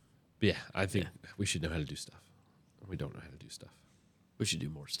 But yeah, I think we should know how to do stuff. We don't know how to do stuff. We should do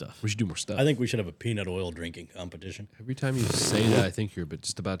more stuff. We should do more stuff. I think we should have a peanut oil drinking competition. Every time you say that, I think you're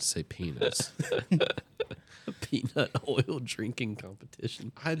just about to say penis. Peanut oil drinking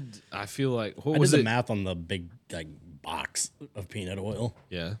competition. I feel like what I did was the it? math on the big like box of peanut oil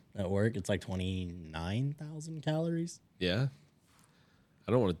Yeah, at work. It's like 29,000 calories. yeah.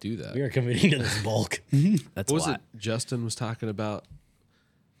 I don't want to do that. We are committing to this bulk. That's What was a it? lot. Justin was talking about.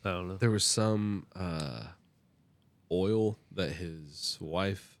 I don't know. There was some oil that his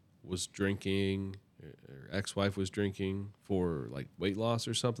wife was drinking, or ex-wife was drinking for like weight loss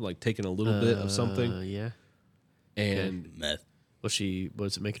or something, like taking a little bit of something, Yeah. and Meth. Was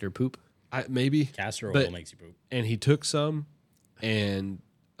it making her poop? maybe Castor oil But- makes you poop. and he took some and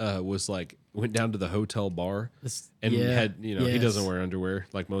was like went down to the hotel bar and yeah, had he yes. doesn't wear underwear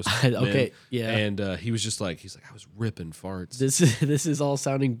like most Okay, men. yeah. And he was just like I was ripping farts. This is all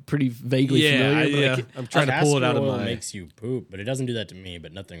sounding pretty vaguely familiar. But like, I'm trying to pull it out of Castor oil my. makes you poop, but it doesn't do that to me.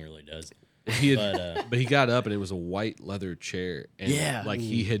 But nothing really does. He had, But but he got up and it was a white leather chair and Yeah. like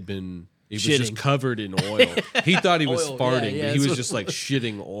he had been. He was Shitting. just covered in oil. He thought he was Oil, farting, yeah, but he was that's just like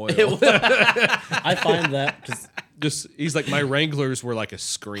shitting oil. I find that because He's like, my Wranglers were like a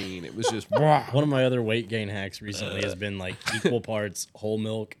screen. It was just one of my other weight gain hacks recently has been like equal parts whole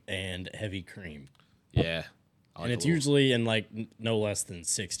milk and heavy cream, yeah. I and like it's a little- usually in like no less than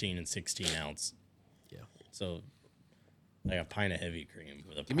 16 and 16 ounce. Yeah. So like a pint of heavy cream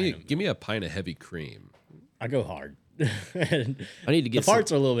with a give me a pint of heavy cream. I go hard. I need to The get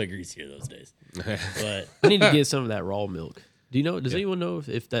parts are a little bit greasier those days, but I need to get some of that raw milk. Do you know? Does anyone know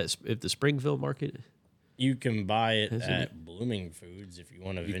if the Springville market? you can buy it Isn't at Blooming Foods if you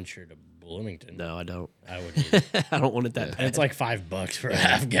want to venture to Bloomington. No, I don't. I would. Need it. I don't want it that And bad. it's like $5 for a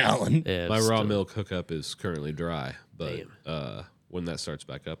half gallon. Yeah, My it's raw still- milk hookup is currently dry, but Damn. when that starts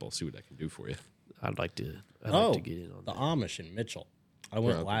back up, I'll see what I can do for you. I'd like to Oh, get in on the that. Amish in Mitchell. I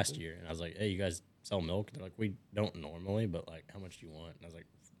went Right. last year and I was like, "Hey, you guys sell milk?" They're like, "We don't normally, but like, how much do you want?" And I was like,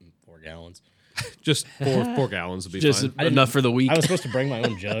 4 gallons. Just 4 gallons would be Just fine. enough for the week. I was supposed to bring my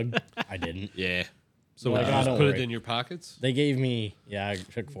own jug. I didn't. Yeah. So Like, would you oh, just don't put it worry. in your pockets? They gave me, I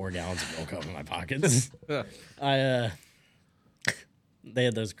took 4 gallons of milk out of my pockets. They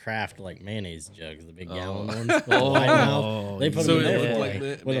had those Kraft like mayonnaise jugs, the big gallon ones. with the wide mouth. They put So them in it there looked for like me ma-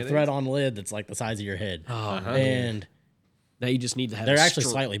 with a mayonnaise? thread-on lid that's like the size of your head. And now you just need to have. they're a actually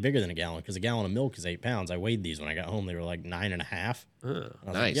straw- slightly bigger than a gallon because a gallon of milk is 8 pounds. I weighed these when I got home. They were like 9.5. And I was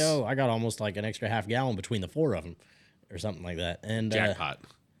Nice. like, yo, I got almost like an extra half gallon between the 4 of them or something like that. And Jackpot.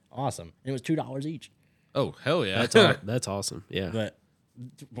 awesome. And it was $2 each. Oh, hell yeah. That's awesome. Yeah. But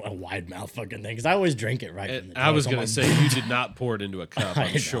a wide mouth fucking thing because I always drink it right from And the I was jug. going to say, you did not pour it into a cup,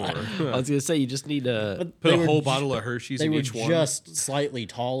 I'm sure. I was gonna say you just need a. But Put they a were whole ju- bottle of Hershey's They in were each one. just slightly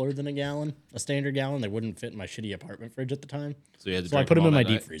taller than a gallon, a standard gallon. They wouldn't fit in my shitty apartment fridge at the time. So you had to So I drink put them in all my that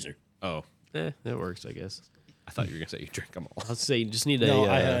deep night? freezer. Oh, That works, I guess. I thought you were going to say you drank them all. I was say you just need No, a.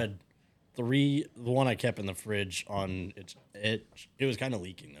 I had 3. The one I kept in the fridge on it was kind of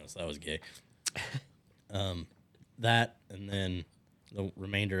leaking though, so that was gay. That and then the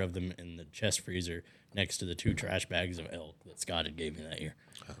remainder of them in the chest freezer next to the 2 trash bags of elk that Scott had gave me that year.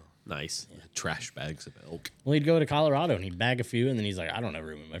 Nice. Trash bags of elk. Well, he'd go to Colorado and he'd bag a few, and then he's like, I don't have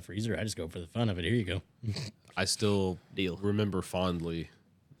room in my freezer. I just go for the fun of it. Here you go. I still Deal. remember fondly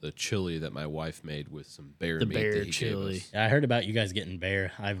the chili that my wife made with some bear The meat bear that he chili. gave us. Yeah, I heard about you guys getting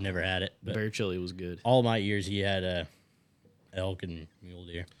bear. I've never had it, but Bear chili was good. all my years he had elk and mule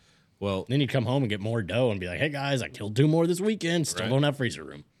deer. Well, Then he'd come home and get more dough and be like, hey guys, I killed 2 more this weekend. Still Right. don't have freezer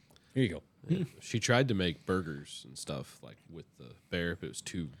room. Here you go. she tried to make burgers and stuff like with the bear, but it was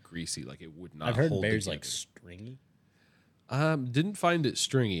too greasy. Like it would not. I've heard hold bears together. like stringy. Didn't find it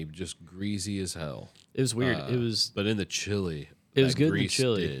stringy, just greasy as hell. It was weird. It was But in the chili, It was that good in the grease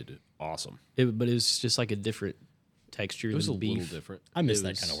chili. Did awesome. but it was just like a different texture It was a than beef. little different. I miss It that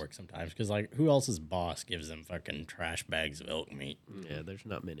was- kind of work sometimes because, like, who else's boss gives them fucking trash bags of elk meat? Yeah, there's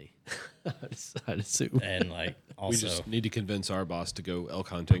not many. I'd assume. And, like, We also just need to convince our boss to go elk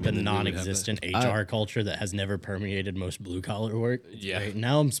hunting. the and then we would have non-existent HR culture that has never permeated most blue collar work. It's Yeah. great.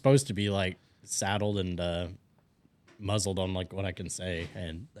 Now I'm supposed to be like saddled and muzzled on like what I can say,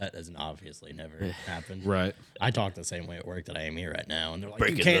 and that has obviously never happened. that. Right. I talk the same way at work that I am here right now, and they're like,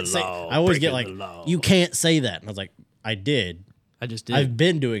 Breaking "You can't the say." law, I always get breaking like, the law. "You can't say that," and I was like, "I did. I just did. I've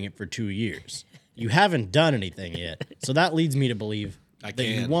been doing it for 2 years. You haven't done anything yet, so that leads me to believe I that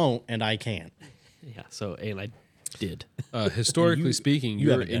you can. won't, and I can." Yeah. So and I did. Historically speaking, you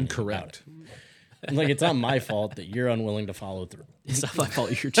you're haven't done anything about incorrect. And, like, it's not my fault that you're unwilling to follow through. It's not my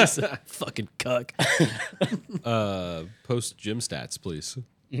fault. You're just a fucking cuck. Post gym stats, please.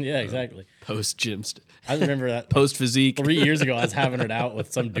 Yeah, exactly. Post gym. I remember that Post physique. 3 years ago. I was having it out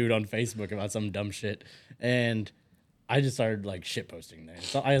with some dude on Facebook about some dumb shit, and I just started like shit posting there.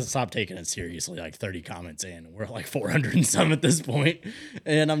 So I stopped taking it seriously. Like 30 comments in, and we're like 400 and some at this point,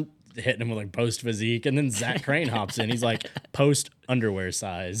 and I'm hitting him with like post physique, and then Zach Crane hops in. He's like post underwear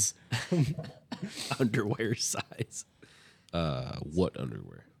size. Underwear size. What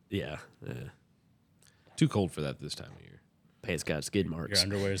underwear? Yeah. Too cold for that this time of year. Pants got skid Your marks.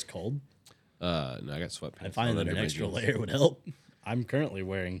 underwear is cold. No, I got sweatpants. I find on that under an my extra jeans. layer would help. I'm currently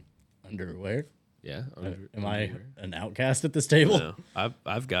wearing underwear. Yeah. Am I an outcast at this table? No,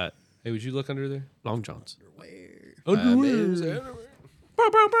 I've got Hey, would you look under there? long johns. Underwear.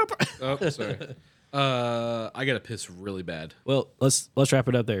 Oh, sorry. I gotta piss really bad. Well, let's wrap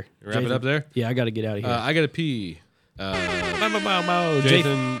it up there. Wrap it up there. Yeah, I got to get out of here. I gotta pee. Jathan,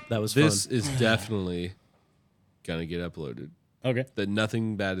 Jathan, that was this fun. is definitely gonna get uploaded. Okay. That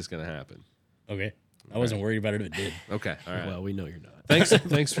nothing bad is gonna happen. Okay. I wasn't worried about it if it did. Okay. All right. Well, we know you're not.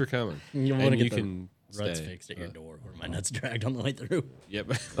 Thanks for coming. You And want to you get the can ruts stay. fixed at your door or my nuts dragged on the way through.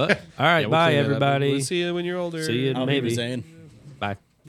 Yep. All right, Yeah, we'll bye clean that up. everybody. We'll see you when you're older. See you I'll maybe. be saying.